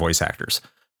came to the voice actors.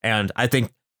 And I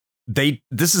think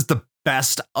this is the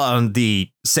best on the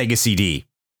Sega CD,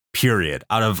 period.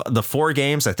 Out of the 4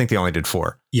 games, I think they only did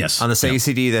 4. Yes. On the Sega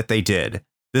CD that they did.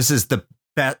 This is the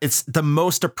best. It's the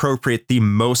most appropriate, the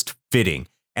most fitting.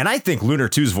 And I think Lunar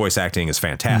 2's voice acting is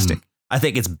fantastic. I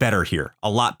think it's better here, a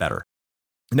lot better.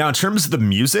 Now, in terms of the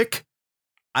music,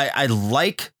 I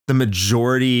like the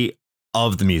majority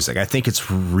of the music. I think it's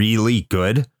really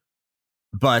good.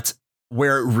 But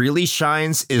where it really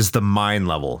shines is the mine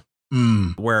level,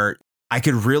 where I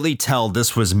could really tell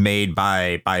this was made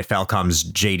by Falcom's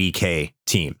JDK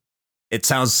team. It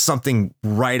sounds something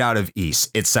right out of East.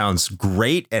 It sounds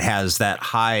great. It has that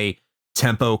high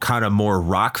tempo, kind of more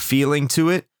rock feeling to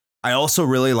it. I also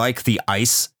really like the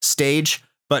ice stage,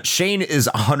 but Shane is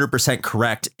 100%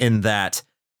 correct in that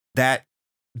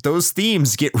those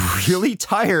themes get really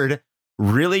tired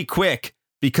really quick,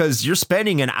 because you're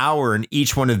spending an hour in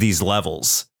each one of these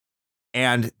levels,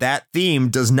 and that theme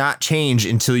does not change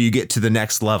until you get to the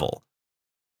next level.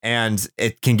 And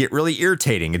it can get really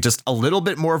irritating. And just a little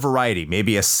bit more variety,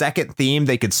 maybe a second theme,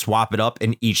 they could swap it up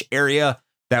in each area.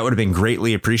 That would have been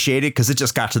greatly appreciated, because it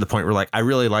just got to the point where like, I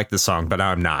really like this song, but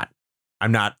I'm not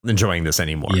enjoying this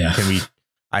anymore. Yeah.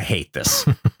 I hate this.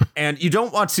 And you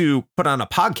don't want to put on a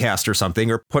podcast or something,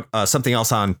 or put something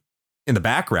else on in the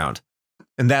background.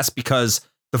 And that's because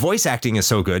the voice acting is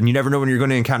so good, and you never know when you're going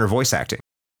to encounter voice acting.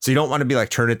 So you don't want to be like,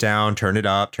 turn it down, turn it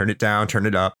up, turn it down, turn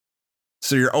it up.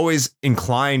 So you're always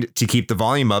inclined to keep the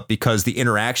volume up, because the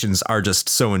interactions are just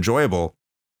so enjoyable.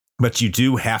 But you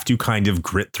do have to kind of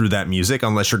grit through that music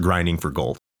unless you're grinding for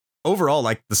gold. Overall,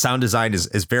 like, the sound design is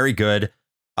very good.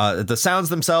 The sounds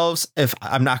themselves, if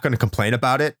I'm not going to complain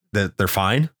about it, that they're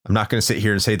fine. I'm not going to sit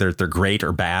here and say they're great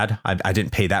or bad. I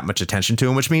didn't pay that much attention to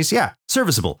them, which means, yeah,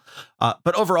 serviceable.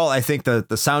 But overall, I think the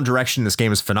sound direction in this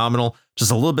game is phenomenal.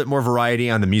 Just a little bit more variety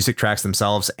on the music tracks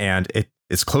themselves, and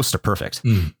it's close to perfect.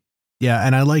 Yeah,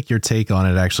 and I like your take on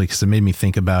it, actually, because it made me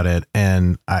think about it.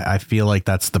 And I feel like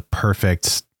that's the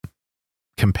perfect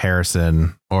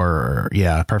comparison,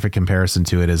 perfect comparison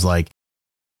to it is like,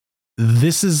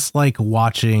 this is like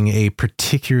watching a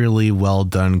particularly well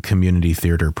done community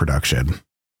theater production.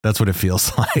 That's what it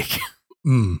feels like.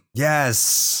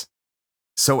 Yes.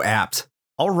 So apt.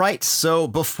 All right. So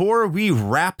before we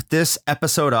wrap this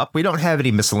episode up, we don't have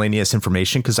any miscellaneous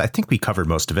information, because I think we covered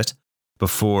most of it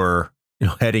before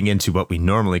heading into what we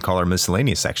normally call our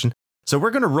miscellaneous section. So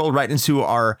we're going to roll right into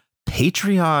our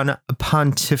Patreon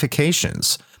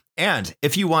pontifications. And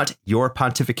if you want your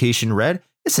pontification read,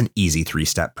 it's an easy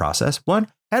 3-step process. 1,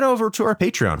 head over to our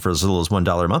Patreon for as little as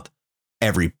 $1 a month.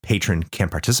 Every patron can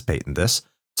participate in this.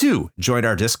 2, join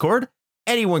our Discord.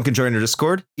 Anyone can join our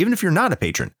Discord, even if you're not a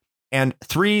patron. And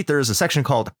 3, there's a section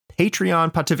called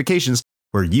Patreon Pontifications,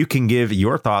 where you can give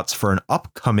your thoughts for an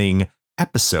upcoming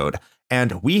episode.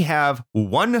 And we have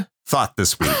one thought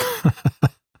this week.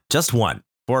 Just one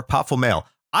for Popful Mail.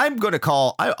 I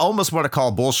almost want to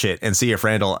call bullshit and see if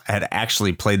Randall had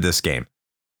actually played this game.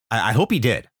 I hope he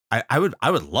did. I would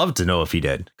love to know if he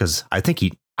did, because I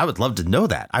would love to know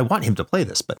that. I want him to play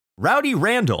this. But Rowdy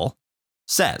Randall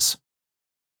says,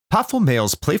 Popful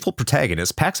Mail's playful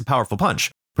protagonist packs a powerful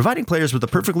punch, providing players with a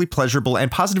perfectly pleasurable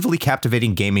and positively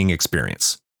captivating gaming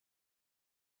experience.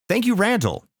 Thank you,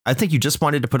 Randall. I think you just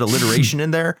wanted to put alliteration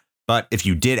in there. But if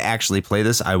you did actually play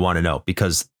this, I want to know,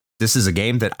 because this is a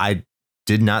game that I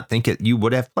did not think you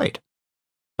would have played.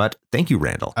 But thank you,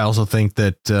 Randall. I also think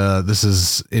that this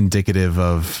is indicative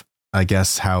of, I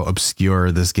guess, how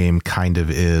obscure this game kind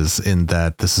of is, in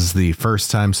that this is the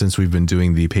first time since we've been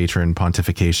doing the patron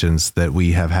pontifications that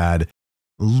we have had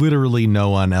literally no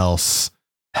one else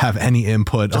have any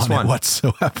input on it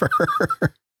whatsoever.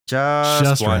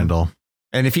 Just one. Randall.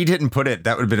 And if he didn't put it,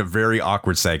 that would have been a very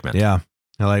awkward segment. Yeah.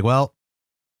 You're like, well,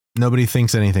 nobody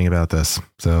thinks anything about this.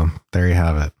 So there you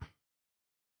have it.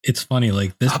 It's funny,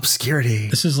 like this obscurity.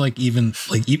 This is like even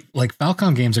like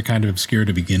Falcom games are kind of obscure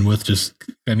to begin with. Just,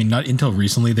 I mean, not until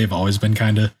recently, they've always been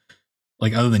kind of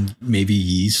like, other than maybe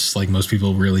Yeast, like most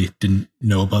people really didn't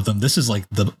know about them. This is like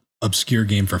the obscure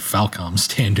game for Falcom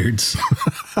standards.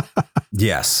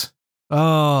 Yes.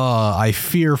 Oh, I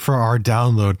fear for our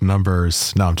download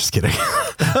numbers. No, I'm just kidding.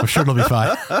 I'm sure it'll be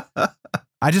fine.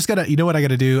 I just gotta, you know what I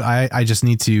gotta do? I just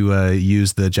need to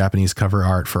use the Japanese cover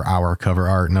art for our cover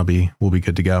art, and we'll be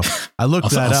good to go. I looked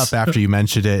that up after you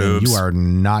mentioned it, and you are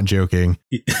not joking.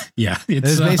 Yeah,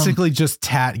 it's basically just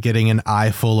Tat getting an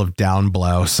eye full of down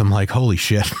blouse. I'm like, holy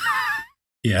shit.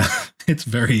 Yeah, it's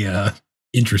very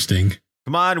interesting.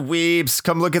 Come on, weebs,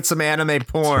 come look at some anime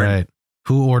porn. That's right.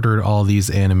 Who ordered all these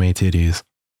anime titties?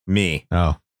 Me.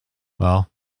 Oh, well,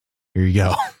 here you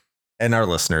go. And our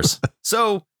listeners.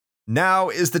 So now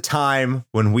is the time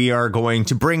when we are going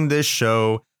to bring this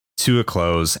show to a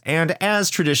close. And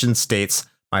as tradition states,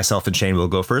 myself and Shane will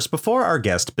go first before our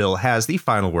guest, Bill, has the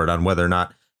final word on whether or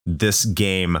not this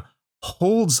game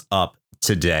holds up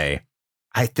today.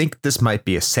 I think this might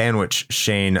be a sandwich,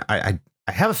 Shane. I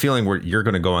have a feeling where you're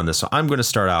going to go on this. So I'm going to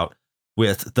start out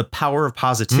with the power of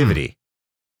positivity.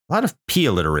 A lot of P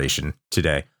alliteration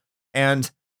today. And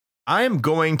I am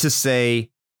going to say,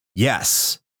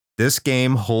 yes, this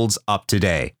game holds up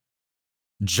today.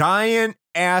 Giant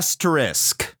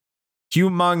asterisk,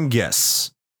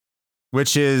 humongous,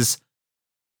 which is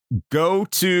go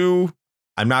to,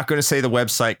 I'm not going to say the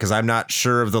website because I'm not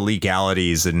sure of the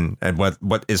legalities and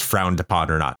what is frowned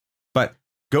upon or not, but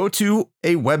go to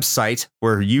a website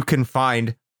where you can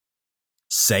find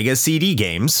Sega CD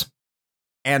games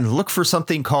and look for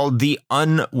something called the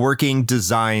Unworking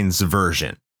Designs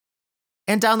version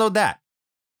and download that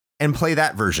and play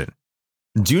that version.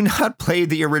 Do not play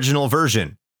the original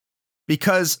version,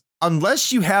 because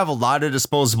unless you have a lot of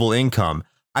disposable income,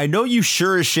 I know you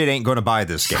sure as shit ain't going to buy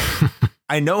this game.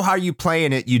 I know how you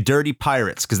playing it, you dirty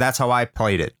pirates, because that's how I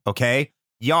played it. Okay?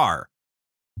 Yar.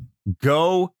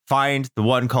 Go find the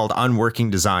one called Unworking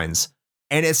Designs.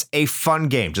 And it's a fun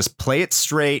game. Just play it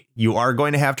straight. You are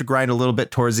going to have to grind a little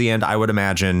bit towards the end, I would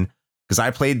imagine, because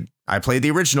I played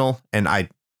the original and I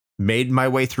made my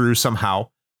way through somehow.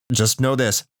 Just know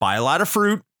this, buy a lot of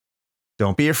fruit.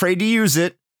 Don't be afraid to use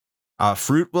it.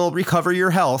 Fruit will recover your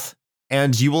health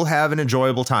and you will have an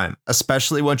enjoyable time,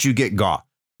 especially once you get Gaw.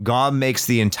 Gaw makes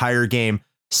the entire game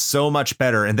so much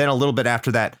better. And then a little bit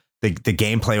after that, the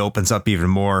gameplay opens up even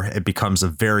more. It becomes a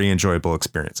very enjoyable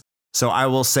experience. So I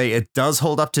will say it does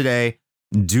hold up today.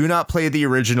 Do not play the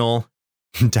original.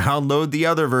 Download the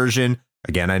other version.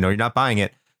 Again, I know you're not buying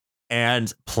it.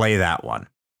 And play that one.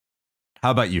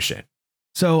 How about you, Shane?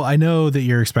 So I know that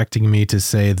you're expecting me to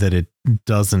say that it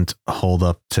doesn't hold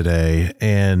up today,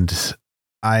 and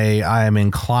I am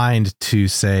inclined to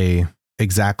say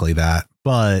exactly that.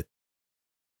 But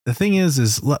the thing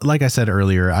is like I said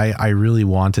earlier, I really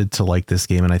wanted to like this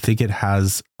game, and I think it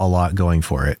has a lot going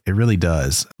for it. It really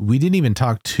does. We didn't even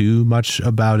talk too much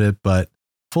about it, but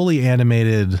fully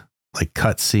animated like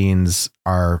cutscenes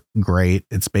are great.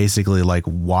 It's basically like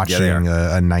watching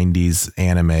a 90s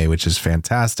anime, which is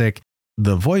fantastic.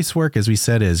 The voice work, as we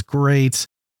said, is great.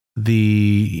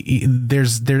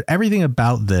 There's everything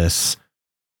about this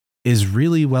is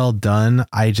really well done.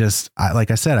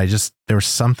 Like I said, there was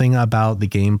something about the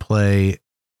gameplay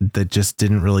that just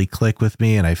didn't really click with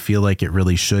me, and I feel like it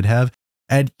really should have.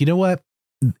 And you know what?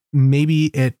 Maybe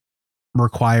it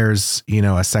requires,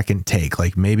 a second take.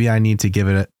 Like maybe I need to give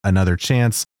it another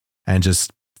chance and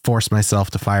just force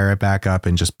myself to fire it back up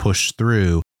and just push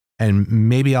through. And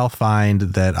maybe I'll find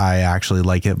that I actually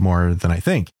like it more than I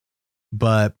think.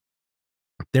 But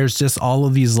there's just all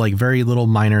of these like very little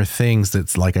minor things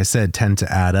that's, like I said, tend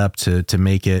to add up to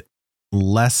make it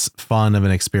less fun of an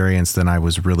experience than I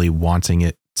was really wanting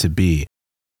it to be.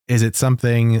 Is it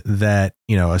something that,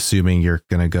 assuming you're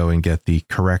going to go and get the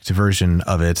correct version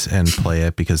of it and play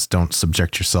it, because don't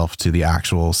subject yourself to the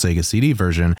actual Sega CD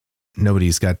version.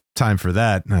 Nobody's got time for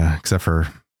that, except for,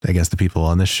 I guess, the people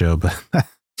on this show. But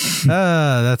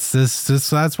that's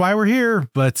why we're here.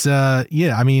 But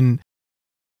yeah, I mean,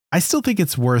 I still think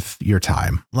it's worth your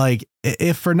time. Like,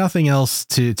 if for nothing else,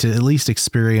 to at least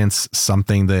experience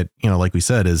something that, like we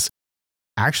said, is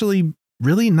actually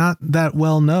really not that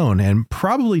well known and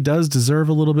probably does deserve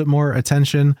a little bit more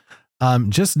attention.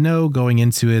 Just know going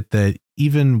into it that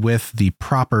even with the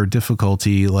proper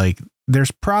difficulty, like,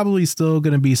 there's probably still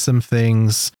going to be some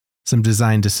things, some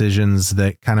design decisions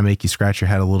that kind of make you scratch your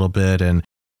head a little bit. And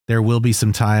there will be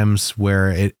some times where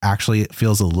it actually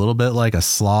feels a little bit like a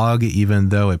slog, even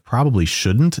though it probably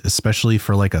shouldn't, especially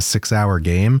for like a 6-hour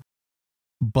game.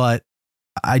 But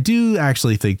I do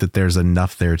actually think that there's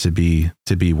enough there to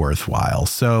be worthwhile.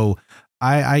 So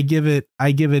I give it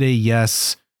a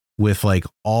yes with like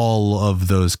all of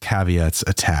those caveats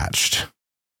attached.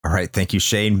 All right. Thank you,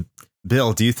 Shane.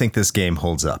 Bill, do you think this game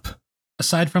holds up?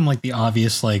 Aside from like the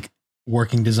obvious like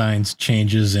working designs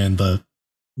changes and the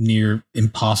near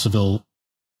impossible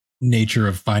nature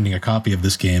of finding a copy of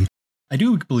this game, I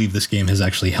do believe this game has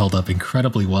actually held up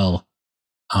incredibly well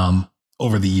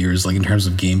over the years, like in terms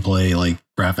of gameplay, like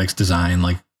graphics, design,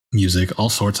 like music, all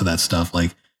sorts of that stuff.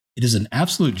 Like, it is an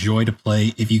absolute joy to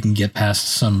play if you can get past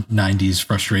some 90s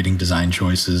frustrating design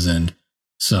choices and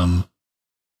some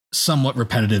somewhat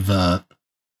repetitive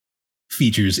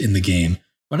features in the game.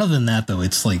 But other than that, though,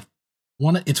 it's like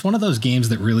it's one of those games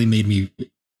that really made me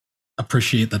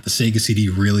appreciate that the Sega CD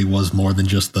really was more than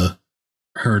just the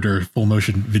herder full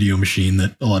motion video machine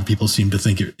that a lot of people seem to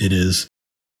think it is.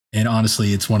 And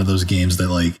honestly, it's one of those games that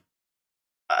like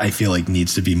I feel like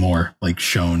needs to be more like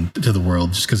shown to the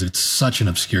world, just because it's such an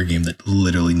obscure game that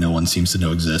literally no one seems to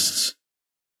know exists.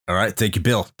 All right. Thank you,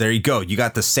 Bill. There you go. You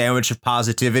got the sandwich of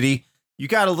positivity. You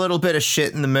got a little bit of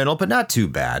shit in the middle, but not too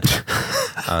bad.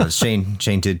 Shane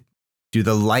did do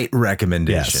the light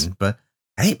recommendation, yes. But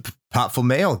hey, Popful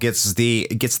Mail gets the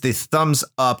thumbs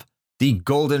up, the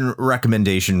golden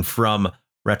recommendation from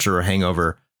Retro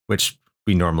Hangover, which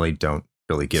we normally don't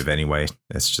really give anyway.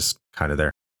 It's just kind of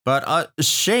there. But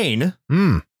Shane,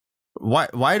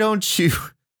 why don't you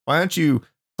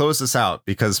close this out,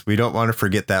 because we don't want to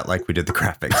forget that, like we did the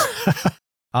graphics.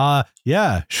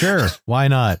 Yeah, sure. Why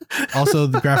not? Also,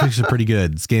 the graphics are pretty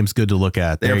good. This game's good to look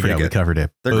at. There you go. Good. We covered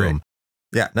it. They're Boom. Great.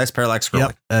 Yeah, nice parallax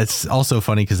scrolling. Yep. It's also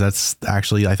funny because that's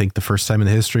actually, I think, the first time in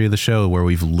the history of the show where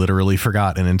we've literally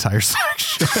forgot an entire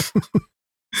section.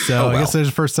 So I guess there's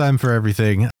a first time for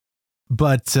everything.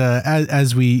 But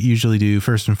as we usually do,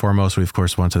 first and foremost, we of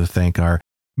course want to thank our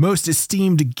most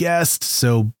esteemed guest.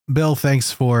 So Bill,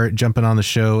 thanks for jumping on the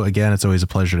show again. It's always a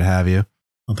pleasure to have you.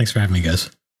 Well, thanks for having me,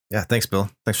 guys. Yeah, thanks, Bill.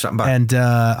 Thanks for stopping by. And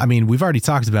I mean, we've already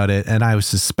talked about it, and I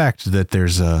suspect that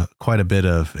there's quite a bit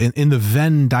of in the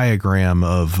Venn diagram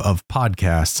of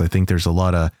podcasts. I think there's a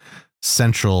lot of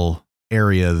central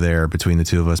area there between the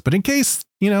two of us. But in case,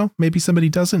 maybe somebody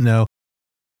doesn't know,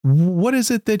 what is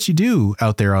it that you do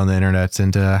out there on the internet,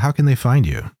 and how can they find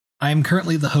you? I am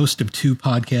currently the host of 2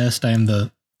 podcasts. I am the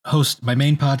host. My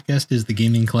main podcast is the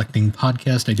Gaming Collecting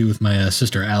Podcast I do with my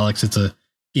sister, Alex. It's a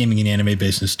gaming and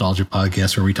anime-based nostalgia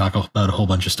podcast where we talk about a whole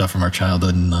bunch of stuff from our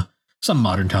childhood and some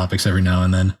modern topics every now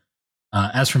and then.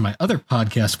 As for my other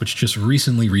podcast, which just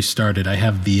recently restarted, I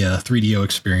have the 3DO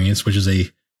Experience, which is a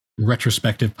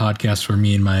retrospective podcast where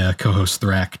me and my co-host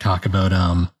Thrak talk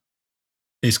about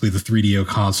basically the 3DO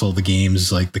console, the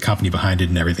games, like the company behind it,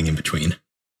 and everything in between.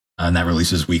 And that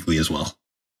releases weekly as well.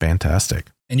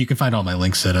 Fantastic. And you can find all my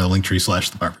links at Linktree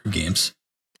 / the Barber Games.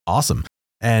 Awesome.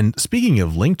 And speaking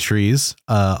of link trees,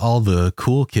 all the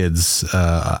cool kids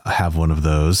have one of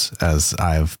those, as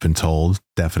I've been told,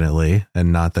 definitely.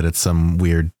 And not that it's some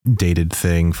weird dated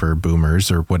thing for boomers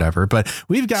or whatever, but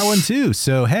we've got one too.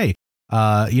 So, hey,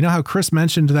 you know how Chris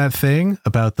mentioned that thing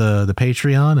about the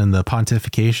Patreon and the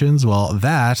pontifications? Well,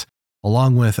 that,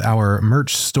 along with our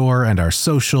merch store and our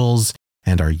socials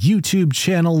and our YouTube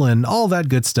channel and all that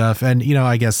good stuff. And,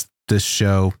 I guess this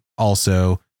show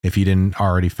also, if you didn't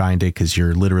already find it, because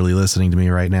you're literally listening to me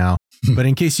right now. But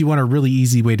in case you want a really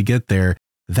easy way to get there,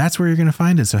 that's where you're going to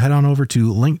find it. So head on over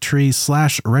to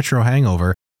Linktree / Retro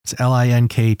Hangover. It's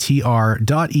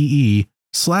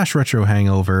linktr.ee/Retro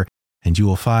Hangover. And you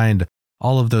will find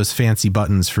all of those fancy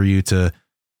buttons for you to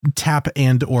tap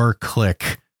and or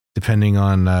click, depending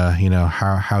on,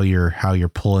 how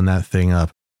you're pulling that thing up.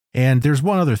 And there's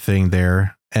one other thing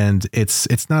there, and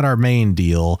it's not our main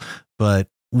deal, but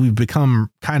we've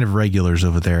become kind of regulars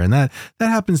over there, and that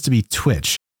happens to be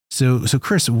Twitch. So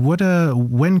Chris,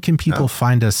 when can people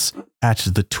find us at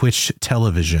the Twitch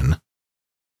television?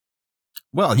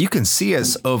 Well, you can see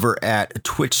us over at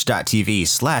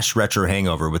twitch.tv/Retro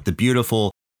Hangover with the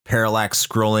beautiful parallax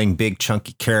scrolling, big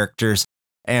chunky characters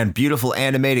and beautiful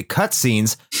animated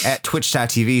cutscenes at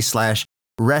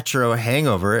twitch.tv/Retro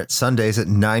Hangover at Sundays at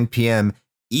 9 p.m.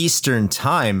 Eastern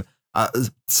Time.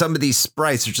 Some of these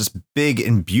sprites are just big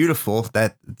and beautiful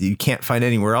that you can't find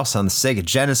anywhere else on the Sega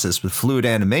Genesis with fluid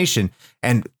animation.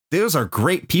 And those are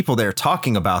great people there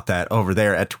talking about that over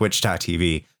there at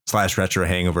twitch.tv/retro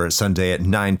hangover Sunday at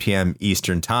 9 p.m.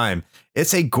 Eastern Time.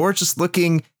 It's a gorgeous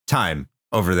looking time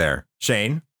over there,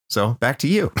 Shane. So back to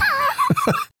you.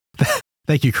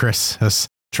 Thank you, Chris. That's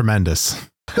tremendous.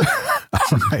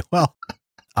 All right. Well,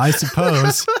 I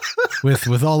suppose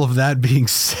with all of that being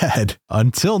said,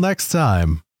 until next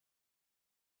time.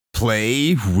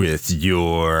 Play with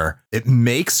your... It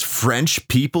makes French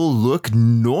people look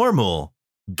normal.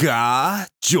 Ga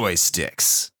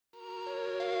joysticks.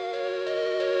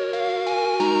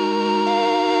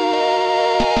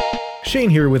 Shane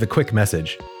here with a quick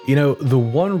message. You know, the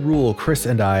one rule Chris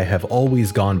and I have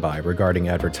always gone by regarding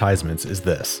advertisements is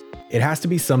this. It has to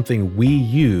be something we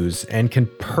use and can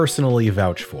personally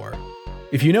vouch for.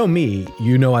 If you know me,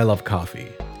 you know I love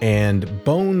coffee. And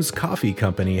Bones Coffee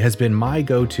Company has been my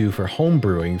go-to for home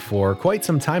brewing for quite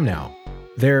some time now.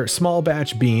 Their small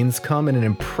batch beans come in an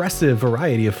impressive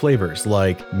variety of flavors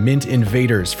like Mint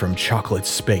Invaders from Chocolate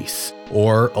Space,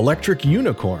 or Electric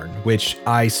Unicorn, which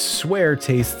I swear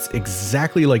tastes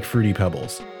exactly like Fruity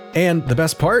Pebbles. And the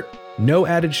best part? No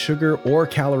added sugar or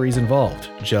calories involved,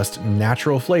 just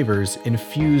natural flavors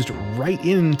infused right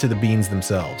into the beans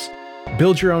themselves.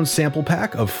 Build your own sample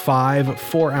pack of 5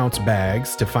 4-ounce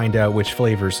bags to find out which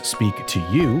flavors speak to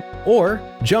you, or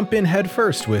jump in head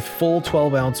first with full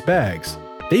 12-ounce bags.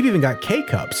 They've even got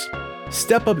K-Cups.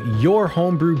 Step up your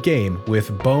homebrew game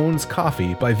with Bones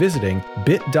Coffee by visiting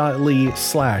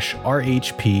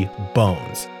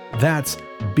bit.ly/RHPBones. That's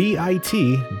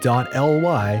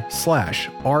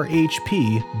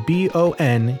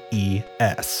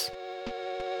bit.ly/RHPBONES.